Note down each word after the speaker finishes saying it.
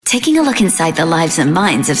taking a look inside the lives and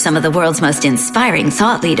minds of some of the world's most inspiring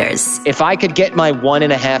thought leaders. If I could get my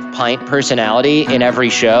 1.5 pint personality in every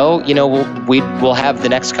show, we'll have the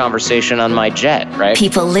next conversation on my jet, right?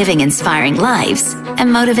 People living inspiring lives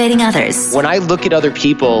and motivating others. When I look at other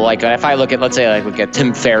people, like if I look at, let's say, like look at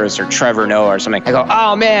Tim Ferriss or Trevor Noah or something, I go,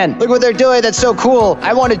 oh man, look what they're doing. That's so cool.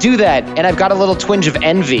 I want to do that. And I've got a little twinge of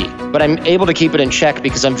envy, but I'm able to keep it in check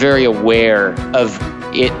because I'm very aware of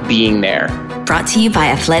it being there. Brought to you by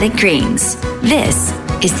Athletic Greens. This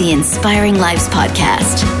is the Inspiring Lives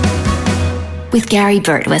Podcast with Gary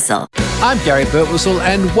Birtwistle. I'm Gary Birtwistle,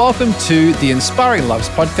 and welcome to the Inspiring Lives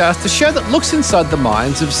Podcast, a show that looks inside the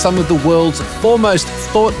minds of some of the world's foremost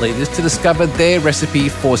thought leaders to discover their recipe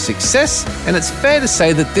for success. And it's fair to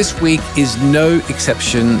say that this week is no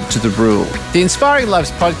exception to the rule. The Inspiring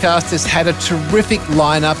Lives Podcast has had a terrific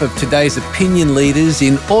lineup of today's opinion leaders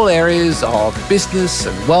in all areas of business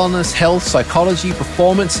and wellness, health, psychology,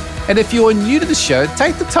 performance. And if you're new to the show,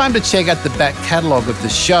 take the time to check out the back catalogue of the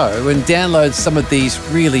show and download some of these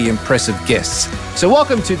really impressive guests. So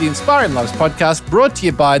welcome to the Inspiring Lives Podcast, brought to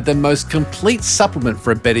you by the most complete supplement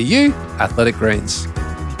for a better you, Athletic Greens.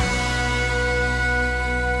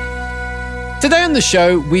 Today on the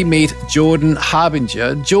show, we meet Jordan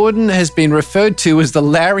Harbinger. Jordan has been referred to as the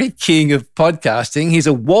Larry King of podcasting. He's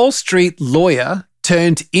a Wall Street lawyer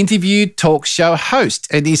turned interview talk show host,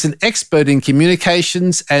 and he's an expert in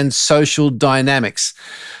communications and social dynamics.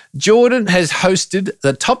 Jordan has hosted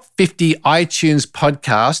the Top 50 iTunes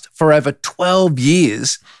podcast for over 12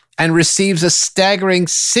 years and receives a staggering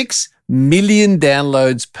 6 million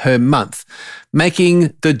downloads per month,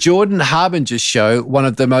 making the Jordan Harbinger Show one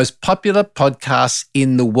of the most popular podcasts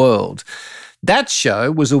in the world. That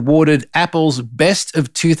show was awarded Apple's Best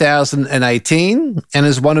of 2018 and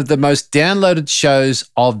is one of the most downloaded shows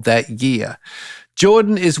of that year.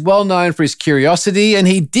 Jordan is well known for his curiosity, and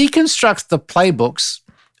he deconstructs the playbooks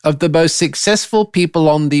of the most successful people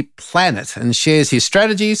on the planet and shares his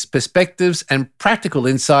strategies, perspectives, and practical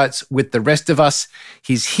insights with the rest of us.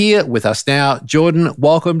 He's here with us now. Jordan,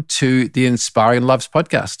 welcome to the Inspiring Lives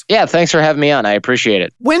Podcast. Yeah, thanks for having me on. I appreciate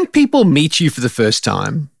it. When people meet you for the first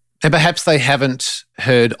time, and perhaps they haven't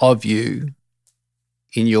heard of you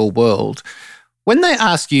in your world, when they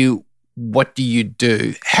ask you, what do you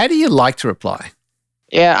do? How do you like to reply?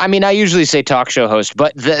 Yeah, I mean, I usually say talk show host,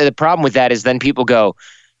 but the problem with that is then people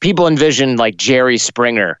envision like Jerry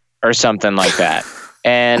Springer or something like that.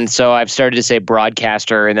 And so I've started to say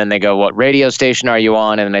broadcaster, and then they go, what radio station are you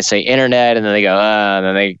on? And then I say internet, and then they go, and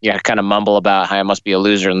then they kind of mumble about how I must be a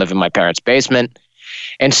loser and live in my parents' basement.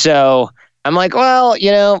 And so I'm like, well,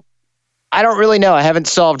 I don't really know. I haven't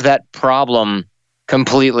solved that problem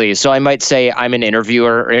completely. So I might say I'm an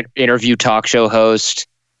interviewer, interview talk show host,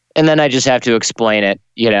 and then I just have to explain it.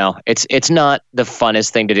 It's not the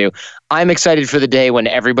funnest thing to do. I'm excited for the day when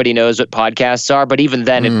everybody knows what podcasts are, but even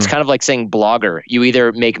then, it's kind of like saying blogger. You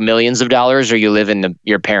either make millions of dollars or you live in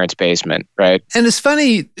your parents' basement, right? And it's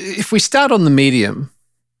funny, if we start on the medium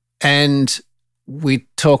and we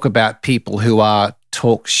talk about people who are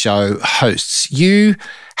talk show hosts, you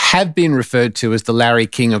have been referred to as the Larry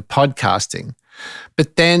King of podcasting.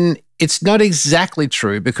 But then it's not exactly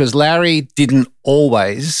true, because Larry didn't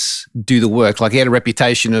always do the work. Like, he had a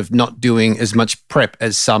reputation of not doing as much prep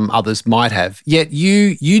as some others might have. Yet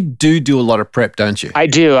you do a lot of prep, don't you? I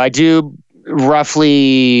do. I do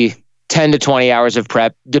roughly 10 to 20 hours of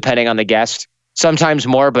prep, depending on the guest. Sometimes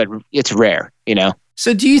more, but it's rare,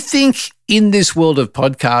 So do you think in this world of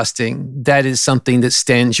podcasting, that is something that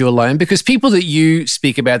stands you alone? Because people that you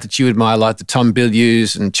speak about that you admire, like the Tom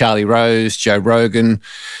Bilyeu and Charlie Rose, Joe Rogan,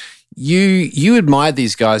 you admire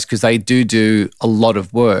these guys because they do a lot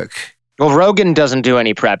of work. Well, Rogan doesn't do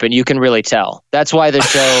any prep, and you can really tell. That's why the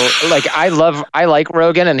show, I like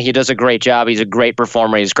Rogan, and he does a great job. He's a great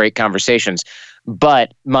performer. He has great conversations.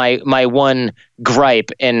 But my one gripe,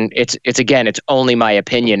 and it's only my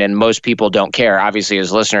opinion, and most people don't care. Obviously,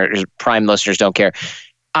 as listeners, prime listeners don't care.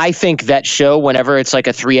 I think that show, whenever it's like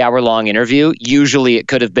a 3-hour long interview, usually it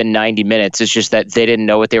could have been 90 minutes. It's just that they didn't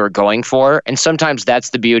know what they were going for. And sometimes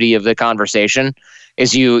that's the beauty of the conversation,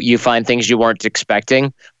 is you find things you weren't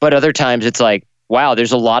expecting. But other times it's like, wow,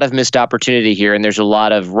 there's a lot of missed opportunity here, and there's a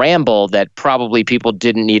lot of ramble that probably people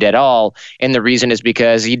didn't need at all. And the reason is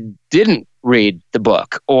because he didn't read the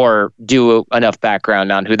book or do enough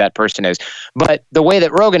background on who that person is. But the way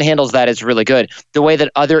that Rogan handles that is really good. The way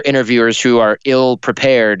that other interviewers who are ill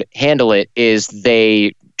prepared handle it is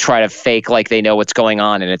they try to fake like they know what's going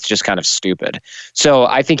on, and it's just kind of stupid. So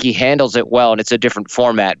I think he handles it well, and it's a different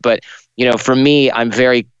format. But, for me, I'm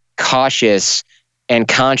very cautious and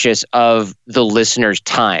conscious of the listener's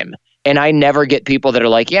time. And I never get people that are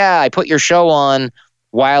like, yeah, I put your show on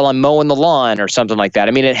while I'm mowing the lawn or something like that.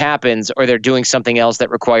 I mean, it happens, or they're doing something else that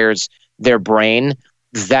requires their brain.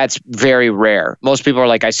 That's very rare. Most people are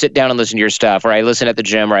like, I sit down and listen to your stuff, or I listen at the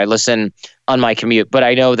gym, or I listen on my commute. But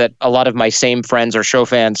I know that a lot of my same friends or show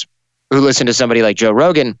fans who listen to somebody like Joe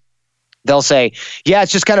Rogan, they'll say, yeah,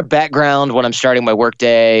 it's just kind of background when I'm starting my work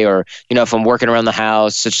day, or, if I'm working around the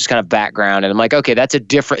house, it's just kind of background. And I'm like, okay, it's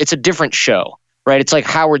a different show, right? It's like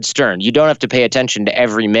Howard Stern. You don't have to pay attention to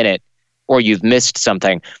every minute or you've missed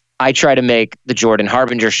something. I try to make the Jordan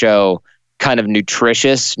Harbinger show kind of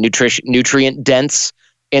nutrient dense,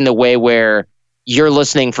 in the way where you're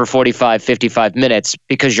listening for 45, 55 minutes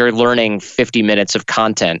because you're learning 50 minutes of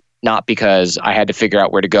content, not because I had to figure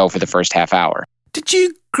out where to go for the first half hour. Did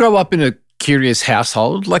you grow up in a curious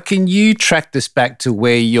household? Like, can you track this back to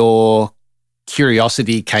where your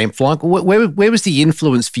curiosity came from? Like, where was the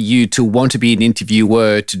influence for you to want to be an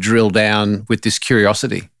interviewer, to drill down with this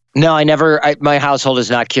curiosity? No, my household is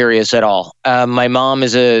not curious at all. My mom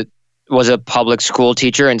was a public school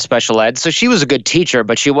teacher in special ed. So she was a good teacher,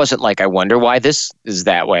 but she wasn't like, I wonder why this is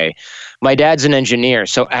that way. My dad's an engineer.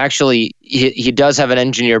 So actually he does have an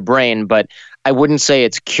engineer brain, but I wouldn't say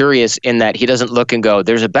it's curious in that he doesn't look and go,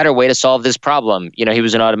 there's a better way to solve this problem. He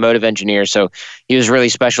was an automotive engineer, so he was really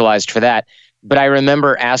specialized for that. But I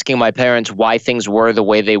remember asking my parents why things were the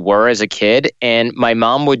way they were as a kid. And my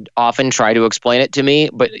mom would often try to explain it to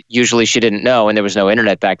me, but usually she didn't know. And there was no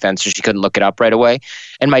internet back then, so she couldn't look it up right away.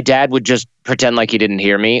 And my dad would just pretend like he didn't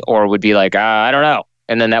hear me, or would be like, I don't know.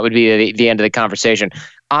 And then that would be the end of the conversation.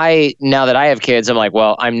 Now that I have kids, I'm like,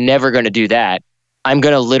 well, I'm never going to do that. I'm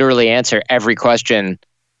going to literally answer every question.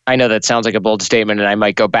 I know that sounds like a bold statement, and I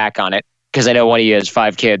might go back on it because I know one of you has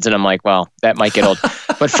 5 kids, and I'm like, well, that might get old.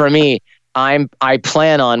 But for me, I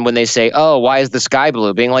plan on, when they say, oh, why is the sky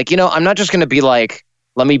blue? Being like, I'm not just going to be like,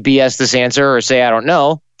 let me BS this answer or say, I don't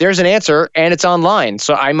know. There's an answer and it's online.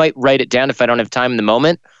 So I might write it down if I don't have time in the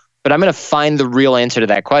moment, but I'm going to find the real answer to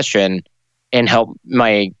that question and help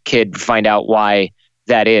my kid find out why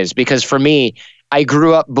that is. Because for me, I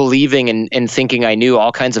grew up believing and thinking I knew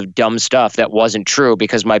all kinds of dumb stuff that wasn't true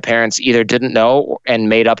because my parents either didn't know and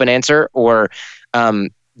made up an answer, or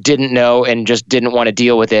didn't know and just didn't want to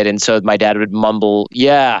deal with it. And so my dad would mumble,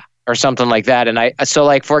 yeah, or something like that. And so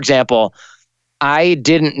like, for example, I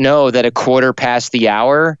didn't know that a quarter past the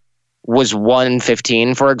hour was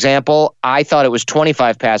 1:15, for example. I thought it was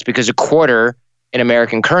 25 past because a quarter in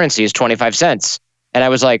American currency is 25 cents. And I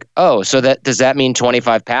was like, oh, so does that mean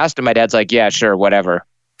 25 past? And my dad's like, yeah, sure, whatever.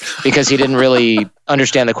 Because he didn't really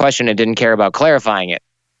understand the question and didn't care about clarifying it.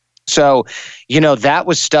 So, that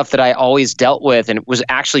was stuff that I always dealt with, and it was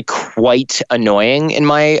actually quite annoying in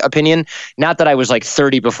my opinion. Not that I was like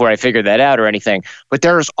 30 before I figured that out or anything, but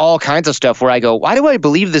there's all kinds of stuff where I go, why do I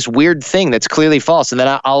believe this weird thing that's clearly false? And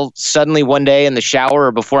then I'll suddenly one day in the shower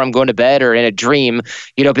or before I'm going to bed or in a dream,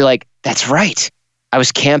 be like, that's right. I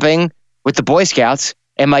was camping with the Boy Scouts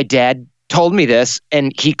and my dad told me this,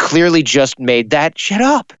 and he clearly just made that shit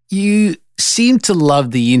up. You seem to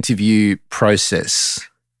love the interview process.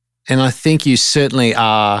 And I think you certainly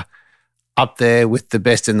are up there with the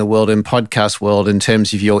best in the world in podcast world in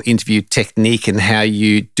terms of your interview technique and how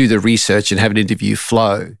you do the research and have an interview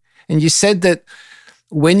flow. And you said that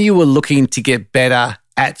when you were looking to get better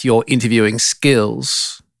at your interviewing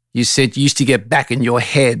skills, you said you used to get back in your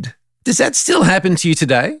head. Does that still happen to you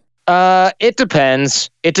today? It depends.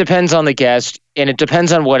 It depends on the guest, and it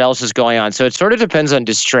depends on what else is going on. So it sort of depends on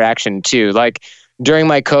distraction too. Like during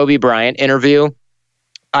my Kobe Bryant interview,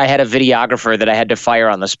 I had a videographer that I had to fire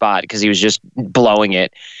on the spot because he was just blowing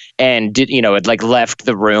it, and had like left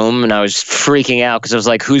the room, and I was freaking out because I was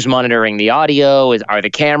like, who's monitoring the audio? Are the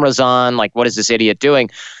cameras on? Like, what is this idiot doing?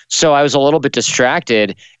 So I was a little bit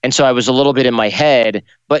distracted, and so I was a little bit in my head.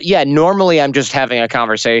 But yeah, normally I'm just having a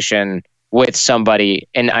conversation with somebody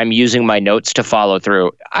and I'm using my notes to follow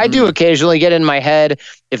through. I do occasionally get in my head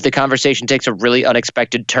if the conversation takes a really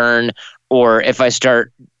unexpected turn, or if I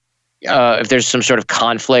start if there's some sort of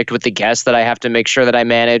conflict with the guest that I have to make sure that I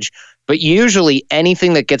manage. But usually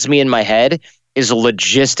anything that gets me in my head is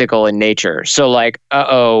logistical in nature. So like,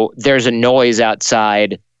 there's a noise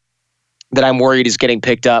outside that I'm worried is getting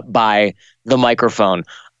picked up by the microphone.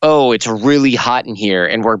 Oh, it's really hot in here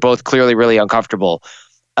and we're both clearly really uncomfortable.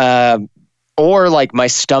 Or like my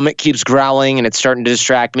stomach keeps growling and it's starting to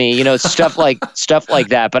distract me, stuff like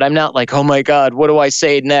that. But I'm not like, oh my God, what do I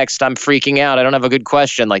say next? I'm freaking out. I don't have a good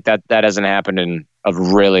question. Like that hasn't happened in a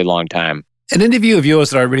really long time. An interview of yours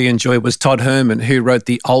that I really enjoyed was Todd Herman, who wrote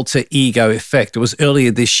The Alter Ego Effect. It was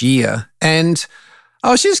earlier this year. And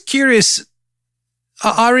I was just curious.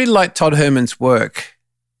 I really like Todd Herman's work.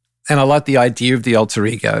 and I like the idea of the alter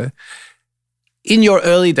ego. In your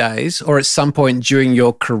early days or at some point during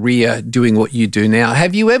your career doing what you do now,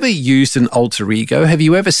 have you ever used an alter ego? Have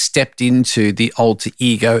you ever stepped into the alter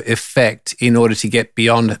ego effect in order to get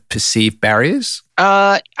beyond perceived barriers?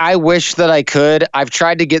 I wish that I could. I've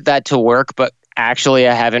tried to get that to work, but actually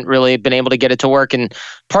I haven't really been able to get it to work. And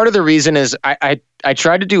part of the reason is I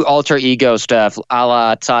tried to do alter ego stuff a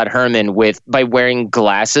la Todd Herman by wearing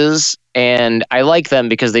glasses. And I like them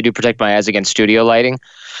because they do protect my eyes against studio lighting.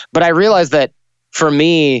 But I realized that for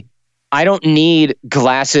me, I don't need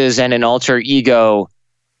glasses and an alter ego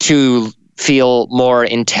to feel more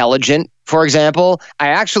intelligent, for example. I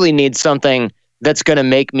actually need something that's going to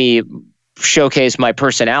make me showcase my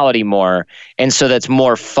personality more, and so that's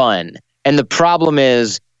more fun. And the problem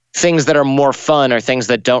is things that are more fun are things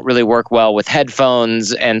that don't really work well with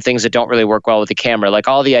headphones and things that don't really work well with the camera. Like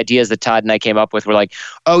all the ideas that Todd and I came up with were like,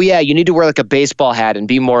 oh yeah, you need to wear like a baseball hat and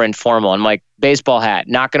be more informal. I'm like, baseball hat,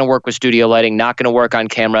 not going to work with studio lighting, not going to work on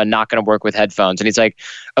camera, not going to work with headphones. And he's like,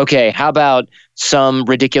 okay, how about some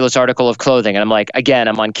ridiculous article of clothing? And I'm like, again,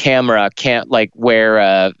 I'm on camera, can't like wear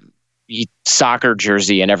a soccer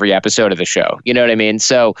jersey in every episode of the show. You know what I mean?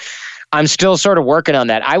 So I'm still sort of working on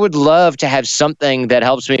that. I would love to have something that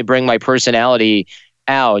helps me bring my personality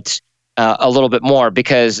out a little bit more,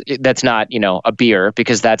 because that's not, a beer,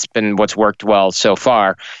 because that's been what's worked well so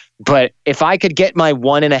far. But if I could get my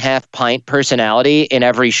 1.5 pint personality in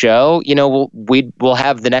every show, we'll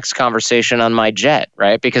have the next conversation on my jet,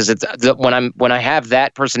 right? Because it's when I have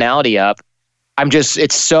that personality up,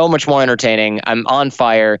 it's so much more entertaining. I'm on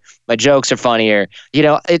fire. My jokes are funnier.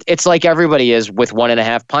 It's like everybody is with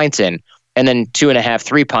 1.5 pints in, and then 2.5,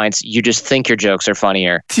 3 pints, you just think your jokes are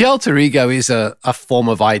funnier. The alter ego is a form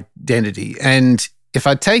of identity. And if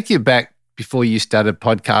I take you back before you started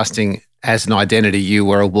podcasting as an identity, you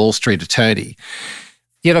were a Wall Street attorney.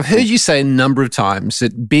 Yet I've heard you say a number of times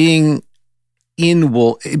that being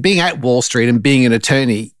at Wall Street and being an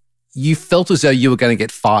attorney, you felt as though you were going to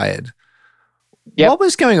get fired. Yep. What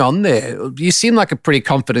was going on there? You seem like a pretty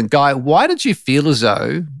confident guy. Why did you feel as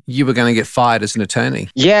though you were going to get fired as an attorney?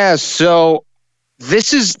 Yeah, so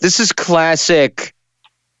this is classic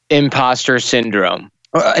imposter syndrome.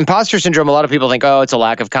 Imposter syndrome, a lot of people think, oh, it's a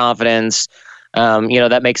lack of confidence.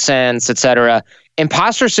 That makes sense, etc.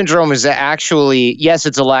 Imposter syndrome is actually, yes,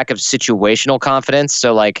 it's a lack of situational confidence.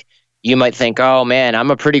 So like you might think, oh man, I'm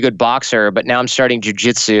a pretty good boxer, but now I'm starting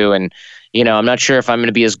jiu-jitsu and I'm not sure if I'm going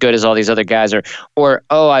to be as good as all these other guys, or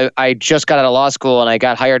I just got out of law school and I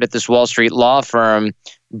got hired at this Wall Street law firm,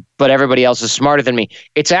 but everybody else is smarter than me.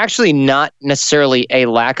 It's actually not necessarily a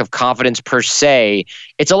lack of confidence per se.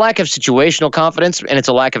 It's a lack of situational confidence, and it's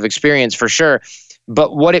a lack of experience for sure.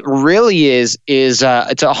 But what it really is it's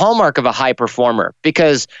a hallmark of a high performer,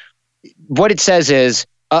 because what it says is,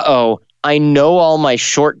 I know all my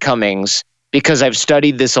shortcomings because I've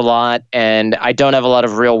studied this a lot and I don't have a lot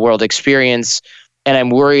of real world experience. And I'm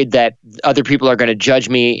worried that other people are going to judge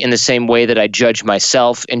me in the same way that I judge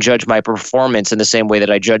myself and judge my performance in the same way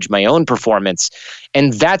that I judge my own performance.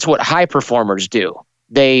 And that's what high performers do.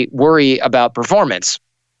 They worry about performance.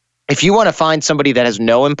 If you want to find somebody that has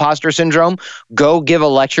no imposter syndrome, go give a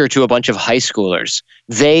lecture to a bunch of high schoolers.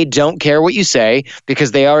 They don't care what you say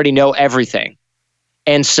because they already know everything.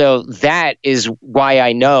 And so that is why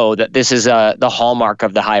I know that this is the hallmark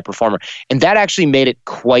of the high performer. And that actually made it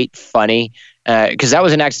quite funny, because that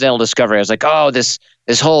was an accidental discovery. I was like, oh, this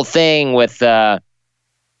whole thing with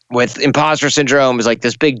imposter syndrome is like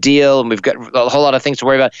this big deal, and we've got a whole lot of things to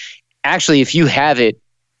worry about. Actually, if you have it,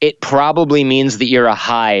 it probably means that you're a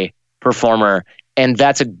high performer, and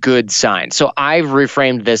that's a good sign. So I've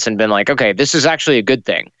reframed this and been like, okay, this is actually a good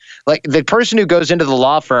thing. Like the person who goes into the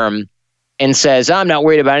law firm and says, I'm not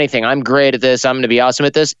worried about anything, I'm great at this, I'm going to be awesome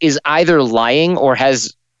at this, is either lying or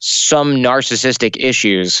has some narcissistic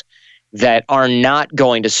issues that are not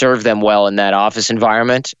going to serve them well in that office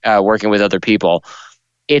environment, working with other people.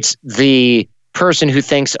 It's the person who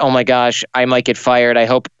thinks, oh my gosh, I might get fired. I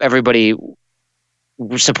hope everybody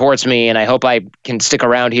supports me and I hope I can stick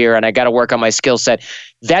around here and I got to work on my skill set.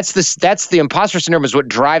 That's the imposter syndrome is what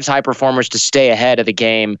drives high performers to stay ahead of the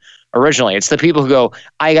game originally. It's the people who go,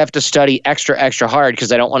 I have to study extra hard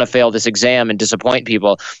because I don't want to fail this exam and disappoint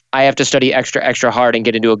people. I have to study extra hard and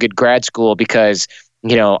get into a good grad school because I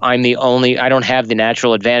don't have the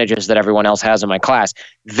natural advantages that everyone else has in my class.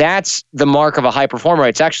 That's the mark of a high performer.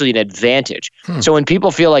 It's actually an advantage. So when people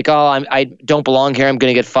feel like, I don't belong here, I'm going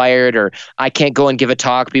to get fired, or I can't go and give a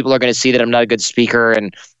talk, people are going to see that I'm not a good speaker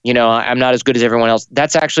and, I'm not as good as everyone else.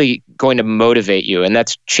 That's actually going to motivate you. And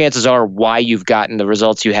that's chances are why you've gotten the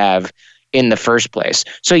results you have in the first place.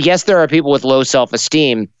 So yes, there are people with low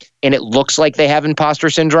self-esteem and it looks like they have imposter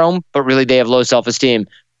syndrome, but really they have low self-esteem,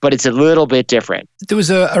 but it's a little bit different. There was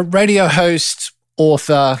a radio host,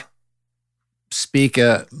 author,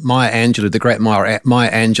 speaker, Maya Angelou, the great Maya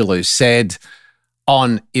Angelou, said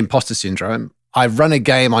on imposter syndrome, I run a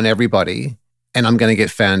game on everybody and I'm going to get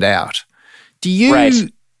found out. Do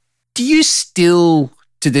you still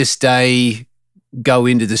to this day go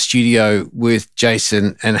into the studio with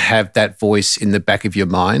Jason and have that voice in the back of your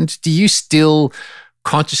mind? Do you still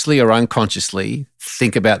consciously or unconsciously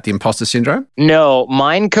think about the imposter syndrome? No,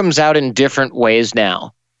 mine comes out in different ways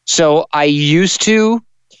now. So I used to,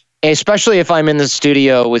 especially if I'm in the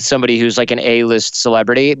studio with somebody who's like an A-list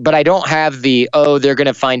celebrity, but I don't have the, they're going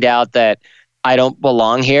to find out that I don't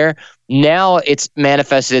belong here. Now it's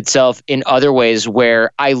manifested itself in other ways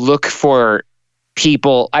where I look for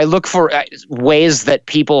ways that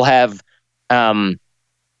people have, let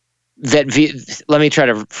me try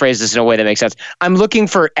to phrase this in a way that makes sense. I'm looking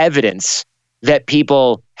for evidence that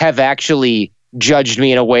people have actually judged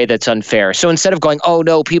me in a way that's unfair. So instead of going, oh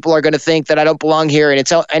no, people are going to think that I don't belong here, and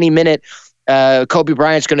it's any minute, Kobe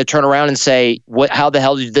Bryant's going to turn around and say, how the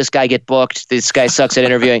hell did this guy get booked? This guy sucks at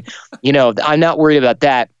interviewing. I'm not worried about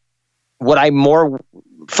that. What I'm more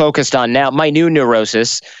focused on now, my new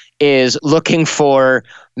neurosis, is looking for,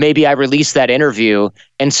 maybe I release that interview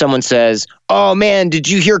and someone says, oh man, did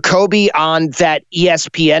you hear Kobe on that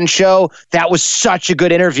ESPN show? That was such a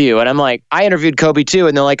good interview. And I'm like, I interviewed Kobe too.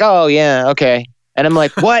 And they're like, oh yeah, okay. And I'm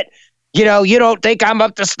like, what? You don't think I'm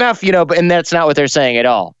up to snuff, and that's not what they're saying at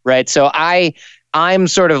all. Right. So I'm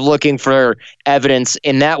sort of looking for evidence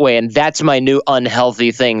in that way. And that's my new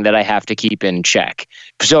unhealthy thing that I have to keep in check.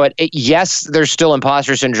 So yes, there's still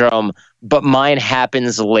imposter syndrome, but mine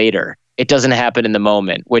happens later. It doesn't happen in the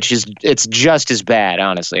moment, it's just as bad,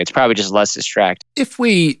 honestly. It's probably just less distracting. If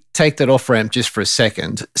we take that off ramp just for a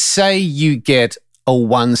second, say you get a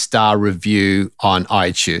 1-star review on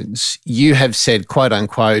iTunes. You have said, quote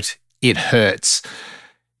unquote, it hurts.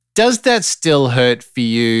 Does that still hurt for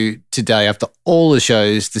you today after all the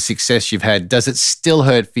shows, the success you've had? Does it still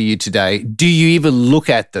hurt for you today? Do you even look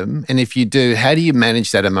at them? And if you do, how do you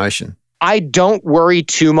manage that emotion? I don't worry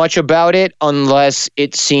too much about it unless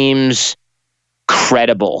it seems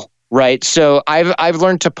credible, right? So I've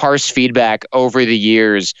learned to parse feedback over the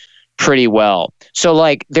years pretty well. So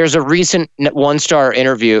like there's a recent 1-star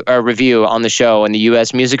review on the show in the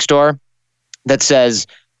US Music Store that says,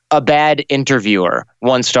 a bad interviewer,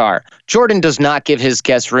 1 star. Jordan does not give his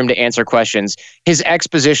guests room to answer questions. His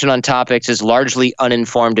exposition on topics is largely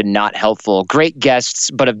uninformed and not helpful. Great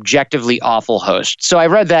guests, but objectively awful host. So I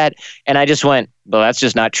read that and I just went, well, that's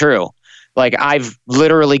just not true. Like I've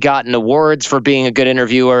literally gotten awards for being a good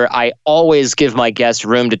interviewer. I always give my guests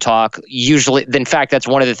room to talk. Usually, in fact, that's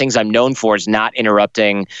one of the things I'm known for is not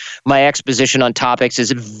interrupting. My exposition on topics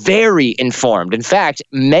is very informed. In fact,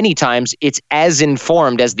 many times it's as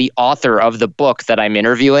informed as the author of the book that I'm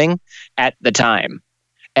interviewing at the time.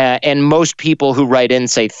 And most people who write in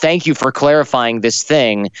say, thank you for clarifying this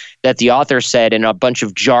thing that the author said in a bunch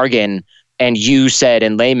of jargon and you said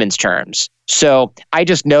in layman's terms. So I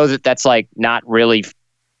just know that that's like not really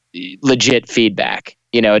legit feedback.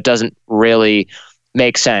 It doesn't really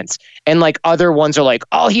make sense. And like other ones are like,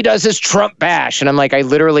 all he does is Trump bash. And I'm like, I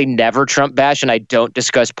literally never Trump bash and I don't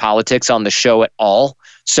discuss politics on the show at all.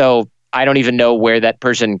 So I don't even know where that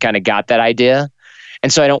person kind of got that idea.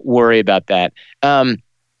 And so I don't worry about that.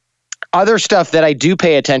 Other stuff that I do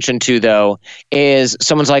pay attention to, though, is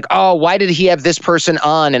someone's like, oh, why did he have this person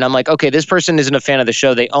on? And I'm like, okay, this person isn't a fan of the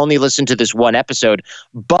show. They only listen to this one episode.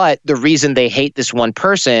 But the reason they hate this one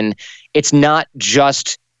person, it's not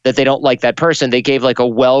just that they don't like that person. They gave like a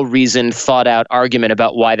well-reasoned, thought-out argument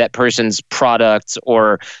about why that person's products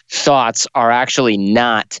or thoughts are actually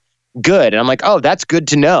not good. And I'm like, oh, that's good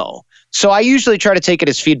to know. So I usually try to take it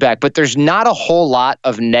as feedback, but there's not a whole lot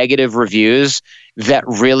of negative reviews that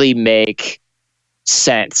really make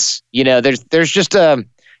sense. There's just a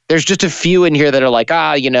few in here that are like,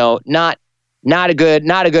 not a good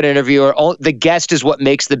interviewer. The guest is what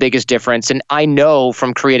makes the biggest difference. And I know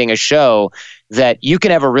from creating a show that you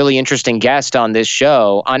can have a really interesting guest on this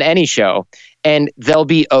show, on any show, and they'll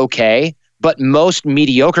be okay. But most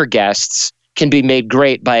mediocre guests can be made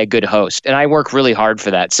great by a good host. And I work really hard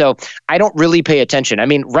for that. So I don't really pay attention. I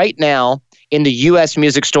mean, right now in the US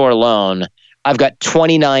Music Store alone, I've got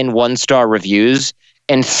 29 1-star reviews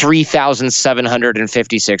and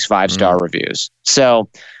 3,756 5-star reviews. So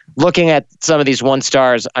looking at some of these 1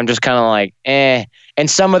 stars, I'm just kind of like, eh.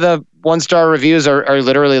 And some of the 1-star reviews are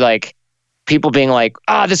literally like people being like,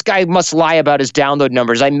 this guy must lie about his download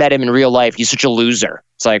numbers. I met him in real life. He's such a loser.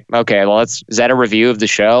 It's like, okay, well, is that a review of the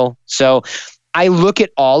show? So I look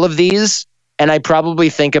at all of these and I probably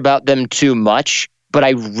think about them too much, but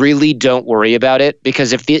I really don't worry about it,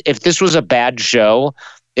 because if this was a bad show,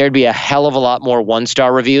 there'd be a hell of a lot more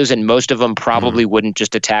 1-star reviews, and most of them probably wouldn't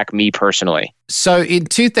just attack me personally. So in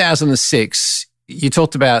 2006, you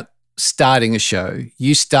talked about starting a show.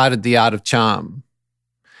 You started The Art of Charm,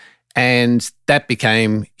 and that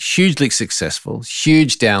became hugely successful,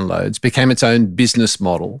 huge downloads, became its own business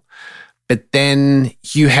model. But then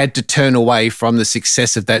you had to turn away from the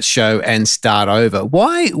success of that show and start over.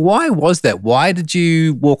 Why was that? Why did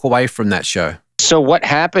you walk away from that show? So what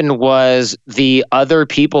happened was the other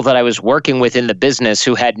people that I was working with in the business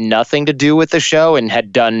who had nothing to do with the show and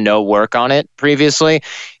had done no work on it previously,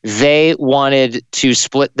 they wanted to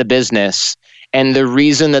split the business. And the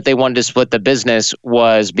reason that they wanted to split the business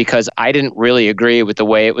was because I didn't really agree with the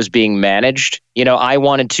way it was being managed. You know, I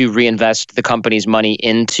wanted to reinvest the company's money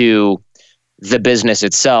into the business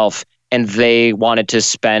itself. And they wanted to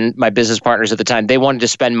spend, my business partners at the time, they wanted to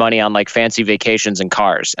spend money on like fancy vacations and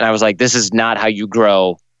cars. And I was like, this is not how you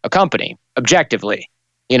grow a company, objectively.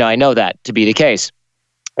 You know, I know that to be the case.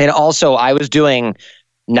 And also I was doing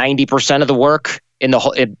 90% of the work in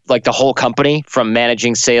the whole company, from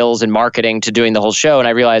managing sales and marketing to doing the whole show. And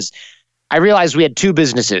I realized we had two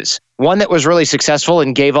businesses, one that was really successful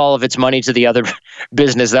and gave all of its money to the other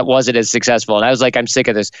business that wasn't as successful. And I was like, I'm sick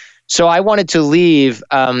of this. So I wanted to leave.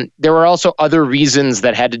 There were also other reasons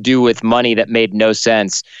that had to do with money that made no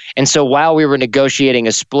sense. And so while we were negotiating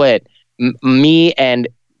a split, me and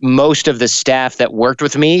most of the staff that worked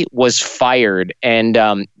with me was fired. And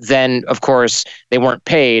then, of course, they weren't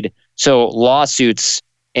paid. So lawsuits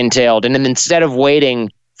entailed. And then instead of waiting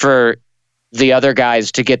for the other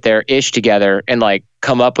guys to get their ish together and like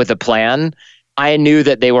come up with a plan, I knew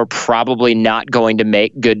that they were probably not going to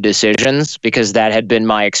make good decisions, because that had been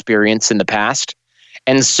my experience in the past.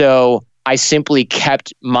 And so I simply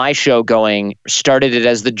kept my show going, started it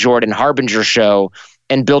as the Jordan Harbinger Show,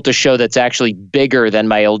 and built a show that's actually bigger than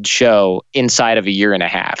my old show inside of a year and a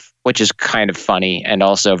half, which is kind of funny and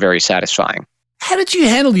also very satisfying. How did you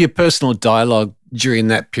handle your personal dialogue during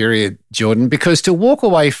that period, Jordan? Because to walk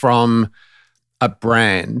away from a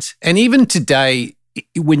brand, and even today,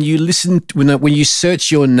 when you when you search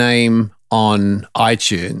your name on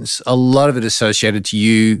iTunes, a lot of it associated to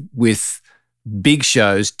you with big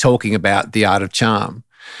shows talking about The Art of Charm.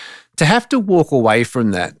 To have to walk away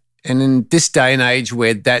from that, and in this day and age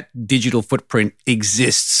where that digital footprint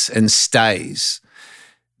exists and stays,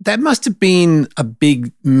 that must have been a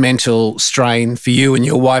big mental strain for you and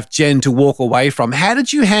your wife, Jen, to walk away from. How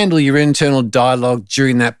did you handle your internal dialogue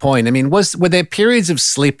during that point? I mean, were there periods of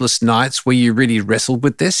sleepless nights where you really wrestled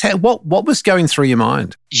with this? What was going through your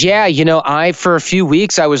mind? Yeah, for a few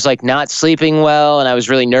weeks, I was like not sleeping well, and I was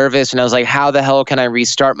really nervous, and I was like, how the hell can I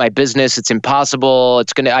restart my business? It's impossible.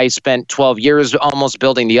 I spent 12 years almost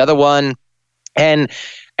building the other one. And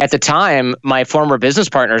at the time, my former business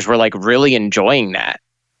partners were like really enjoying that.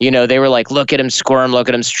 They were like, look at him squirm, look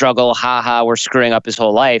at him struggle, we're screwing up his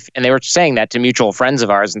whole life. And they were saying that to mutual friends of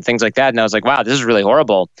ours and things like that. And I was like, wow, this is really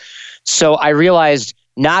horrible. So I realized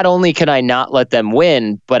not only can I not let them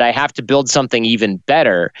win, but I have to build something even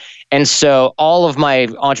better. And so all of my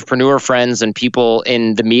entrepreneur friends and people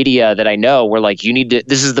in the media that I know were like,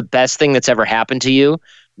 this is the best thing that's ever happened to you.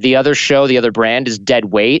 The other show, the other brand is dead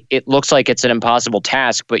weight. It looks like it's an impossible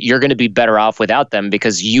task, but you're going to be better off without them,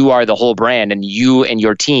 because you are the whole brand, and you and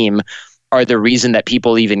your team are the reason that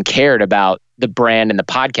people even cared about the brand and the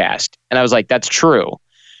podcast. And I was like, that's true.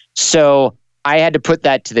 So I had to put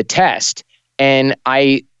that to the test, and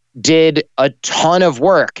I did a ton of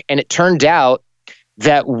work. And it turned out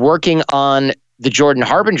that working on the Jordan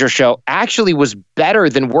Harbinger Show actually was better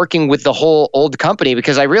than working with the whole old company,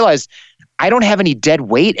 because I realized I don't have any dead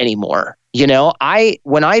weight anymore.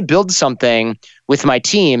 When I build something with my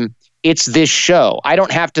team, it's this show. I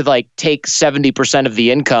don't have to like take 70% of the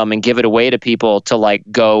income and give it away to people to like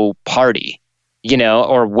go party,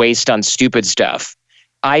 or waste on stupid stuff.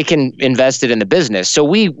 I can invest it in the business. So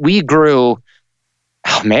we grew,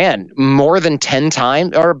 more than 10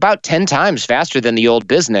 times, or about 10 times faster than the old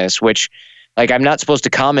business, which like I'm not supposed to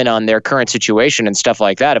comment on their current situation and stuff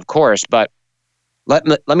like that, of course, but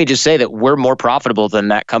let me just say that we're more profitable than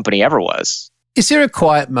that company ever was. Is there a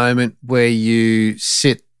quiet moment where you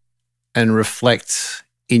sit and reflect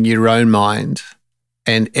in your own mind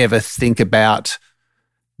and ever think about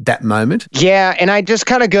that moment? Yeah, and I just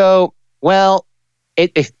kind of go, well,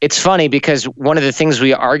 it's funny, because one of the things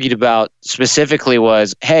we argued about specifically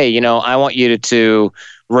was, hey, I want you to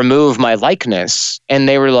remove my likeness? And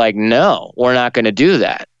they were like, no, we're not going to do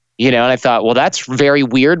that. And I thought, well, that's very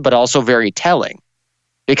weird, but also very telling.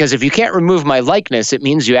 Because if you can't remove my likeness, it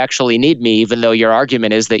means you actually need me, even though your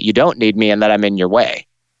argument is that you don't need me and that I'm in your way.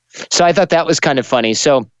 So I thought that was kind of funny.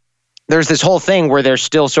 So there's this whole thing where they're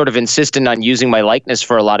still sort of insistent on using my likeness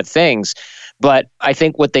for a lot of things. But I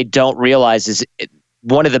think what they don't realize is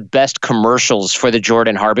one of the best commercials for the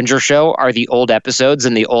Jordan Harbinger show are the old episodes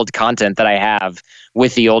and the old content that I have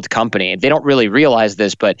with the old company. They don't really realize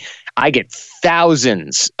this, but I get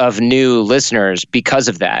thousands of new listeners because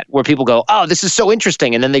of that, where people go, oh, this is so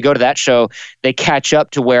interesting. And then they go to that show, they catch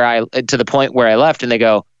up to the point where I left, and they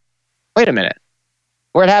go, wait a minute,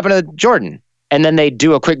 what happened to Jordan? And then they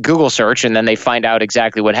do a quick Google search, and then they find out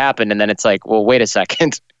exactly what happened. And then it's like, well, wait a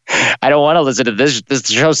second. I don't want to listen to this. This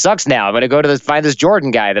show sucks now. I'm going to go to find this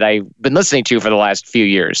Jordan guy that I've been listening to for the last few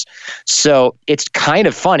years. So it's kind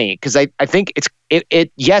of funny because I think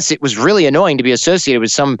yes, it was really annoying to be associated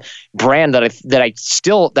with some brand that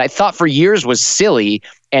I thought for years was silly,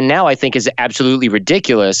 and now I think is absolutely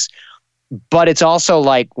ridiculous. But it's also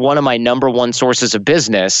like one of my number one sources of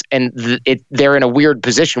business, and they're in a weird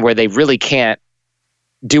position where they really can't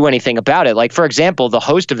do anything about it. Like, for example, the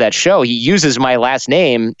host of that show, he uses my last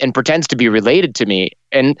name and pretends to be related to me.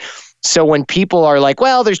 And so when people are like,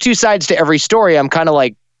 well, there's two sides to every story, I'm kind of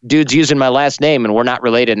like, dude's using my last name and we're not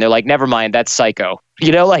related. And they're like, never mind, that's psycho.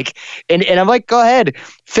 And I'm like, go ahead,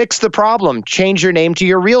 fix the problem, change your name to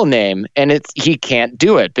your real name. And he can't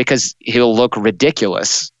do it because he'll look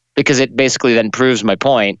ridiculous, because it basically then proves my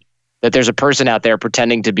point that there's a person out there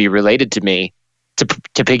pretending to be related to me to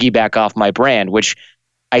piggyback off my brand, which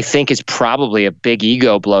I think is probably a big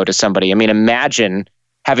ego blow to somebody. I mean, imagine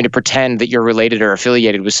having to pretend that you're related or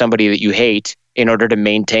affiliated with somebody that you hate in order to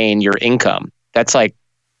maintain your income. That's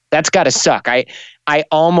got to suck. I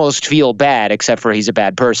almost feel bad, except for he's a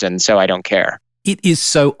bad person, so I don't care. It is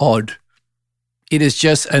so odd. It is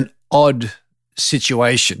just an odd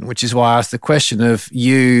situation, which is why I asked the question of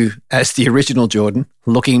you as the original Jordan,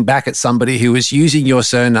 looking back at somebody who is using your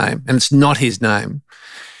surname, and it's not his name,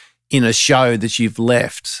 in a show that you've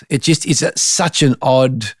left. It just is such an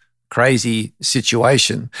odd, crazy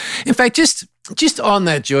situation. In fact, just on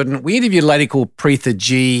that, Jordan, we interviewed a lady called Preetha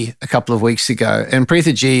G a couple of weeks ago, and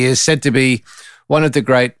Preetha G is said to be one of the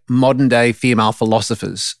great modern-day female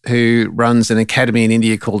philosophers who runs an academy in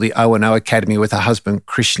India called the O&O Academy with her husband,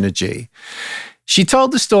 Krishna G. She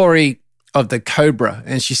told the story of the cobra,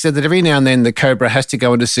 and she said that every now and then the cobra has to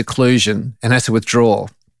go into seclusion and has to withdraw.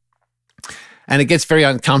 And it gets very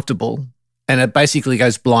uncomfortable and it basically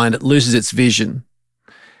goes blind. It loses its vision.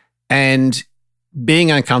 And being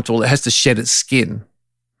uncomfortable, it has to shed its skin.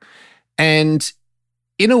 And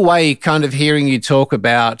in a way, kind of hearing you talk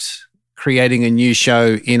about creating a new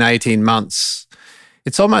show in 18 months,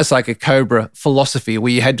 it's almost like a cobra philosophy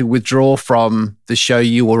where you had to withdraw from the show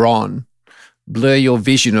you were on, blur your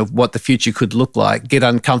vision of what the future could look like, get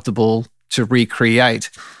uncomfortable to recreate.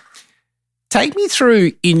 Take me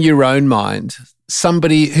through, in your own mind,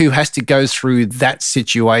 somebody who has to go through that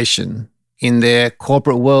situation in their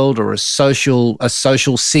corporate world or a social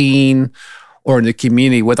scene or in the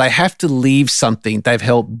community where they have to leave something they've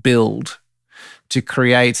helped build to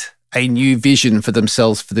create a new vision for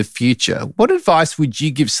themselves for the future. What advice would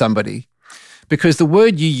you give somebody? Because the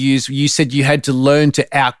word you used, you said you had to learn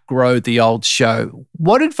to outgrow the old show.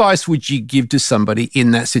 What advice would you give to somebody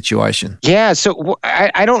in that situation? Yeah, so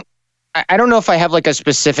I don't know if I have like a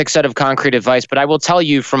specific set of concrete advice, but I will tell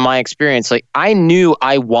you from my experience, like I knew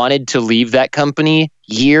I wanted to leave that company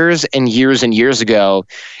years and years and years ago.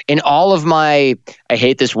 And all of my, I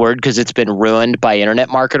hate this word because it's been ruined by internet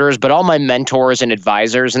marketers, but all my mentors and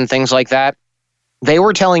advisors and things like that, they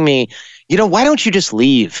were telling me, why don't you just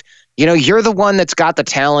leave? You're the one that's got the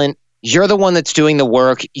talent. You're the one that's doing the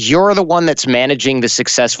work. You're the one that's managing the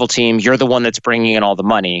successful team. You're the one that's bringing in all the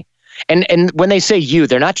money. And when they say you,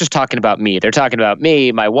 they're not just talking about me. They're talking about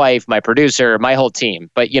me, my wife, my producer, my whole team.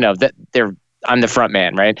 But, I'm the front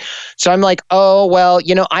man, right? So I'm like, oh, well,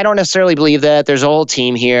 I don't necessarily believe that. There's a whole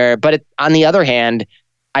team here. But on the other hand,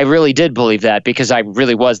 I really did believe that because I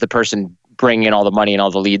really was the person bringing in all the money and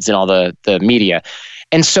all the leads and all the media.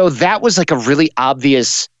 And so that was like a really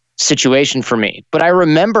obvious situation for me. But I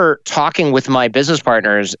remember talking with my business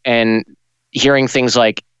partners and hearing things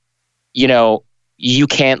like, you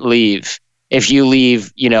can't leave. If you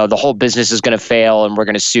leave, the whole business is going to fail and we're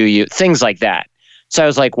going to sue you, things like that. So I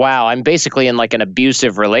was like, wow, I'm basically in like an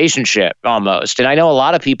abusive relationship almost. And I know a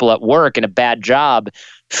lot of people at work in a bad job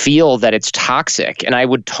feel that it's toxic, and I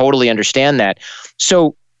would totally understand that.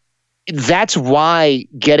 So that's why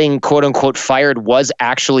getting quote unquote fired was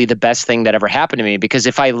actually the best thing that ever happened to me, because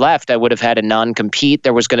if I left, I would have had a non-compete.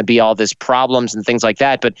 There was going to be all this problems and things like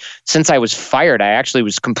that. But since I was fired, I actually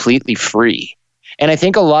was completely free. And I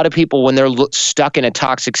think a lot of people, when they're stuck in a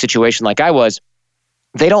toxic situation like I was,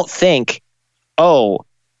 they don't think, oh,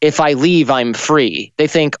 if I leave, I'm free. They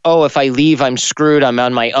think, oh, if I leave, I'm screwed. I'm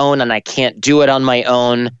on my own and I can't do it on my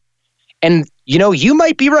own. And, you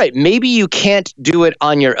might be right. Maybe you can't do it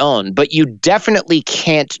on your own, but you definitely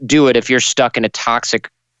can't do it if you're stuck in a toxic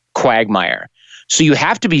quagmire. So you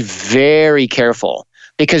have to be very careful,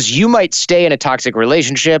 because you might stay in a toxic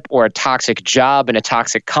relationship or a toxic job in a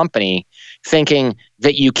toxic company thinking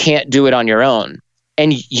that you can't do it on your own.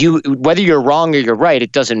 And whether you're wrong or you're right,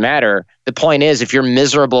 it doesn't matter. The point is, if you're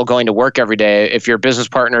miserable going to work every day, if your business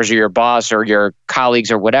partners or your boss or your colleagues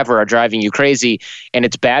or whatever are driving you crazy and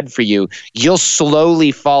it's bad for you, you'll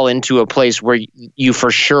slowly fall into a place where you for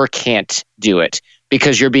sure can't do it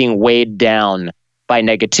because you're being weighed down by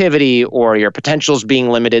negativity or your potential's being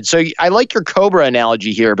limited. So I like your Cobra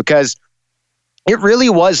analogy here, because it really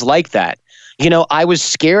was like that. I was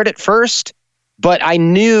scared at first, but I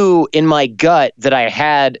knew in my gut that I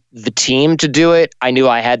had the team to do it. I knew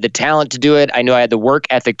I had the talent to do it. I knew I had the work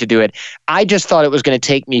ethic to do it. I just thought it was going to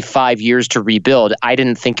take me 5 years to rebuild. I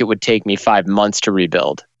didn't think it would take me 5 months to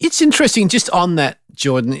rebuild. It's interesting, just on that,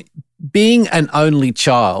 Jordan, being an only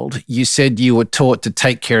child, you said you were taught to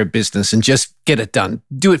take care of business and just get it done.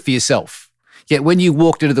 Do it for yourself. Yet when you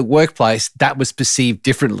walked into the workplace, that was perceived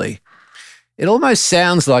differently. It almost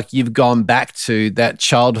sounds like you've gone back to that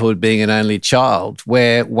childhood, being an only child,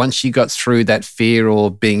 where once you got through that fear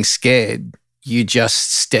or being scared, you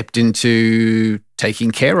just stepped into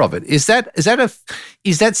taking care of it. Is that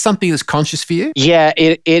something that's conscious for you? Yeah,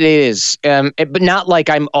 it is. But not like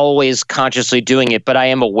I'm always consciously doing it, but I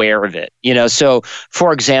am aware of it. So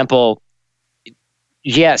for example,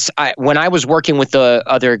 yes, when I was working with the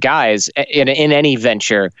other guys in any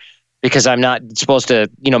venture, because I'm not supposed to,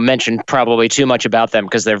 mention probably too much about them,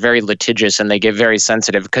 because they're very litigious and they get very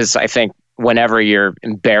sensitive, because I think whenever you're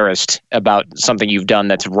embarrassed about something you've done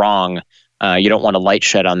that's wrong, you don't want to light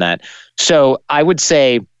shed on that. So I would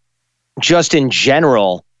say, just in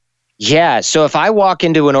general, yeah. So if I walk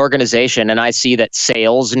into an organization and I see that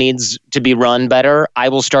sales needs to be run better, I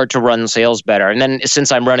will start to run sales better. And then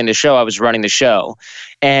since I'm running the show, I was running the show.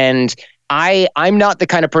 And I'm not the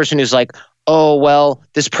kind of person who's like, oh, well,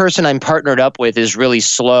 this person I'm partnered up with is really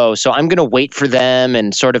slow, so I'm going to wait for them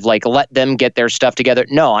and sort of like let them get their stuff together.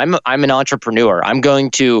 No, I'm an entrepreneur. I'm going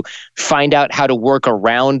to find out how to work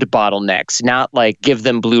around bottlenecks, not like give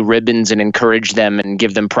them blue ribbons and encourage them and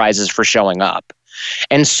give them prizes for showing up.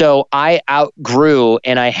 And so I outgrew,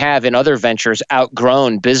 and I have in other ventures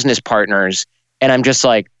outgrown business partners. And I'm just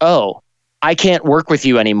like, oh, I can't work with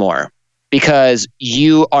you anymore because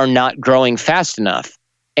you are not growing fast enough.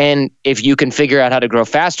 And if you can figure out how to grow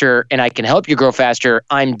faster and I can help you grow faster,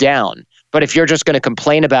 I'm down. But if you're just going to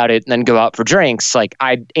complain about it and then go out for drinks, like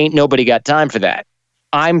ain't nobody got time for that.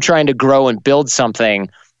 I'm trying to grow and build something.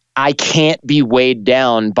 I can't be weighed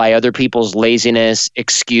down by other people's laziness,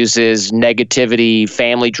 excuses, negativity,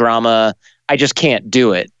 family drama. I just can't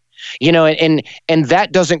do it. And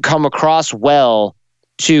that doesn't come across well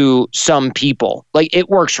to some people. Like, it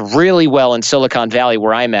works really well in Silicon Valley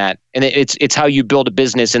where I'm at. And it's how you build a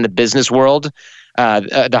business in the business world,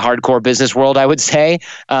 the hardcore business world, I would say.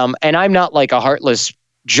 And I'm not like a heartless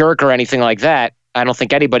jerk or anything like that. I don't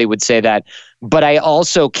think anybody would say that. But I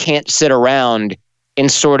also can't sit around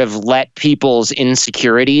and sort of let people's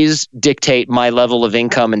insecurities dictate my level of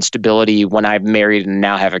income and stability when I'm married and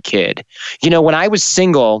now have a kid. When I was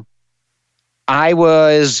single, I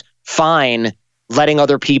was fine letting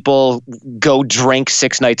other people go drink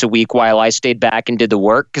 6 nights a week while I stayed back and did the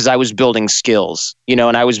work, because I was building skills,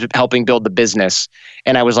 and I was helping build the business.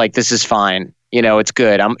 And I was like, this is fine. It's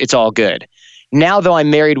good. It's all good. Now, though, I'm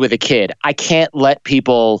married with a kid. I can't let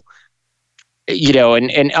people,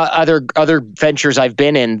 and other ventures I've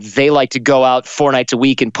been in, they like to go out 4 nights a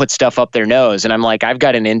week and put stuff up their nose. And I'm like, I've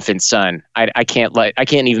got an infant son. I can't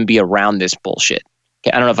even be around this bullshit.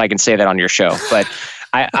 I don't know if I can say that on your show, but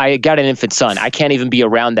I got an infant son. I can't even be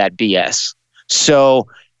around that BS. So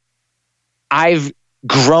I've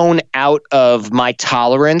grown out of my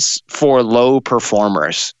tolerance for low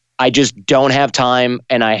performers. I just don't have time,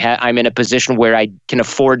 and I'm in a position where I can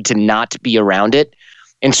afford to not be around it.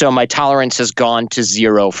 And so my tolerance has gone to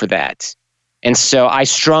 0 for that. And so I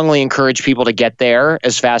strongly encourage people to get there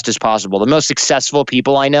as fast as possible. The most successful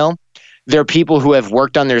people I know, they're people who have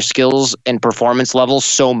worked on their skills and performance levels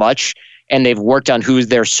so much, and they've worked on who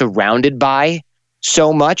they're surrounded by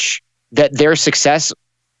so much, that their success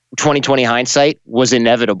 2020 hindsight was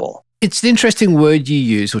inevitable. It's an interesting word you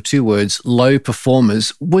use, or two words, low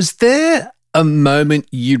performers. Was there a moment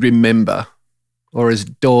you remember, or as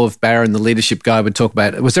Dov Baron, the leadership guy, would talk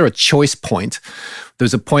about, was there a choice point? There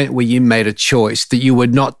was a point where you made a choice that you were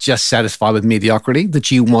not just satisfied with mediocrity, that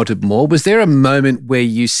you wanted more. Was there a moment where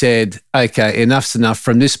you said, okay, enough's enough,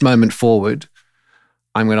 from this moment forward,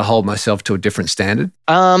 I'm going to hold myself to a different standard?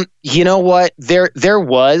 You know what? There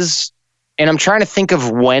was, and I'm trying to think of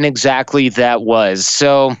when exactly that was.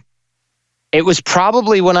 So it was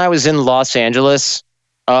probably when I was in Los Angeles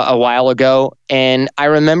a while ago. And I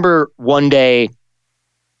remember one day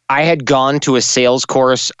I had gone to a sales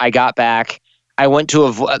course. I got back. I went to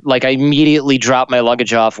I immediately dropped my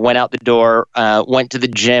luggage off, went out the door, went to the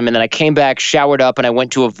gym, and then I came back, showered up, and I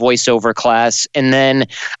went to a voiceover class. And then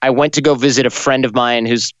I went to go visit a friend of mine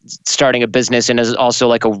who's starting a business and is also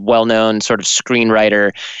like a well-known sort of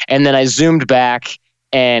screenwriter. And then I zoomed back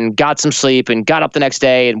and got some sleep and got up the next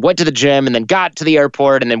day and went to the gym and then got to the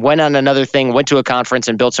airport and then went on another thing, went to a conference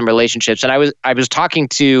and built some relationships. And I was talking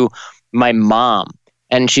to my mom.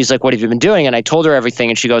 And she's like, what have you been doing? And I told her everything.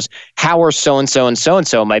 And she goes, how are so-and-so and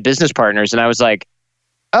so-and-so, my business partners? And I was like,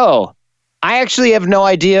 oh, I actually have no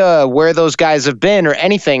idea where those guys have been or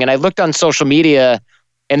anything. And I looked on social media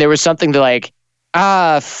and there was something like,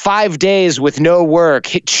 5 days with no work,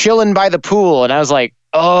 chilling by the pool. And I was like,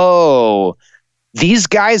 oh, these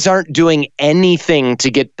guys aren't doing anything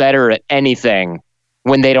to get better at anything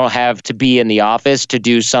when they don't have to be in the office to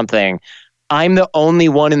do something. I'm the only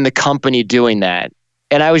one in the company doing that.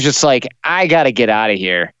 And I was just like, I got to get out of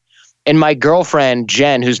here. And my girlfriend,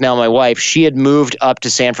 Jen, who's now my wife, she had moved up to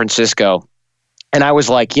San Francisco. And I was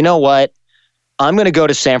like, you know what? I'm going to go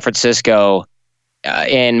to San Francisco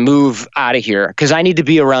and move out of here because I need to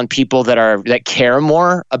be around people that care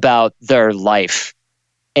more about their life.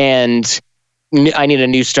 And I need a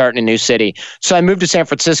new start in a new city. So I moved to San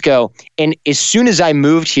Francisco. And as soon as I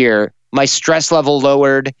moved here, my stress level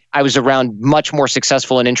lowered. I was around much more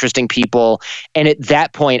successful and interesting people. And at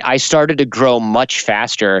that point, I started to grow much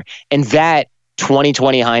faster. And that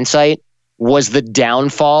 2020 hindsight was the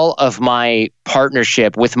downfall of my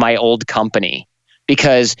partnership with my old company,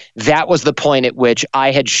 because that was the point at which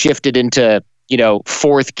I had shifted into,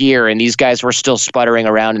 fourth gear and these guys were still sputtering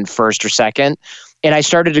around in first or second. And I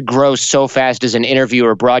started to grow so fast as an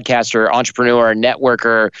interviewer, broadcaster, entrepreneur,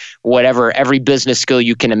 networker, whatever, every business skill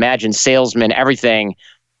you can imagine, salesman, everything,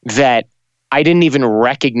 that I didn't even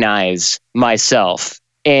recognize myself,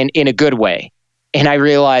 and in a good way. And I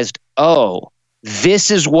realized, oh,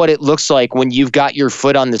 this is what it looks like when you've got your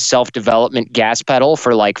foot on the self-development gas pedal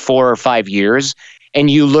for like 4 or 5 years. And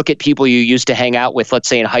you look at people you used to hang out with, let's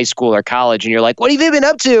say in high school or college, and you're like, what have you been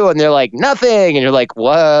up to? And they're like, nothing. And you're like,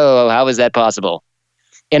 whoa, how is that possible?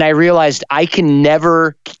 And I realized I can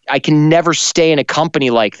never stay in a company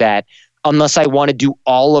like that unless I want to do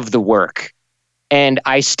all of the work. And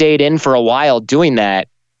I stayed in for a while doing that.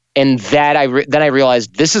 And then I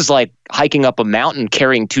realized this is like hiking up a mountain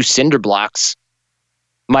carrying 2 cinder blocks.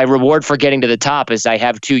 My reward for getting to the top is I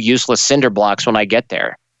have 2 useless cinder blocks when I get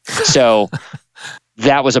there. So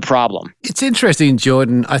that was a problem. It's interesting,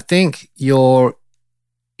 Jordan. I think your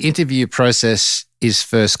interview process is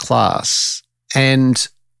first class. And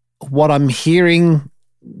what I'm hearing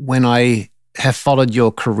when I have followed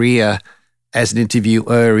your career as an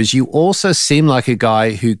interviewer is you also seem like a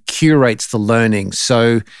guy who curates the learning.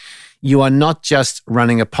 So you are not just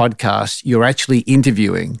running a podcast, you're actually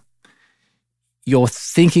interviewing. You're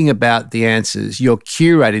thinking about the answers, you're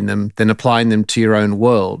curating them, then applying them to your own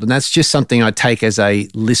world. And that's just something I take as a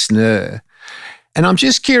listener. And I'm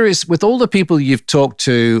just curious, with all the people you've talked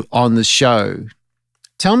to on the show,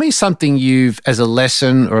 tell me something as a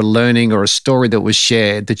lesson or a learning or a story that was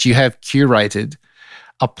shared that you have curated,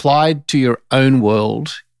 applied to your own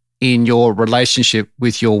world in your relationship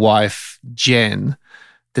with your wife, Jen,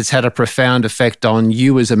 that's had a profound effect on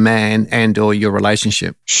you as a man and or your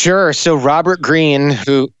relationship. Sure. So Robert Greene,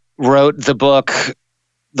 who wrote the book,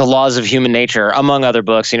 The Laws of Human Nature, among other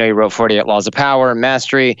books, he wrote 48 Laws of Power and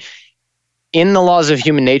Mastery. In The Laws of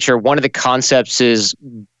Human Nature, one of the concepts is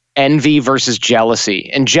envy versus jealousy.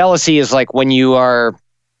 And jealousy is like when you are,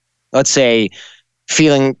 let's say,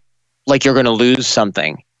 feeling like you're going to lose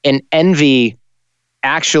something. And envy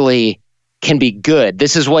actually can be good.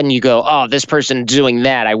 This is when you go, oh, this person doing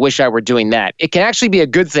that. I wish I were doing that. It can actually be a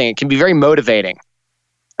good thing. It can be very motivating.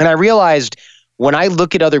 And I realized when I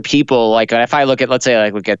look at other people, like if I look at, let's say I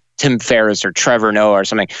look at Tim Ferriss or Trevor Noah or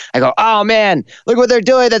something, I go, oh man, look what they're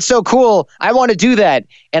doing. That's so cool. I want to do that.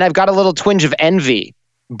 And I've got a little twinge of envy,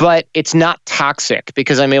 but it's not toxic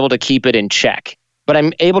because I'm able to keep it in check. but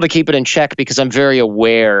I'm able to keep it in check because I'm very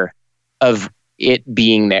aware of it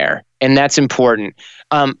being there. And that's important.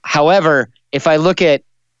 However, if I look at,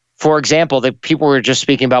 for example, the people we were just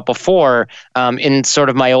speaking about before, in sort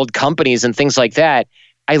of my old companies and things like that,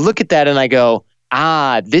 I look at that and I go,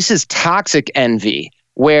 this is toxic envy,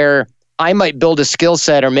 where I might build a skill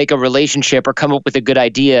set or make a relationship or come up with a good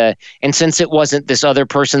idea. And since it wasn't this other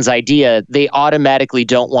person's idea, they automatically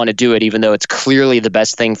don't want to do it, even though it's clearly the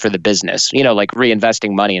best thing for the business, like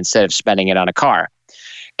reinvesting money instead of spending it on a car.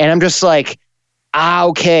 And I'm just like,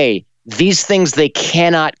 okay, these things, they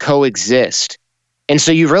cannot coexist. And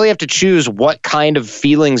so you really have to choose what kind of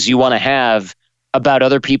feelings you want to have about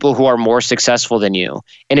other people who are more successful than you.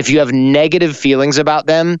 And if you have negative feelings about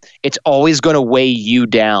them, it's always going to weigh you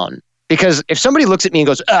down. Because if somebody looks at me and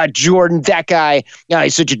goes, Jordan, that guy,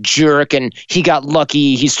 he's such a jerk and he got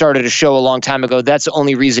lucky, he started a show a long time ago, that's the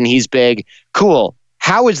only reason he's big. Cool.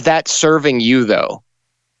 How is that serving you, though,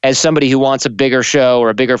 as somebody who wants a bigger show or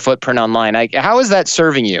a bigger footprint online? How is that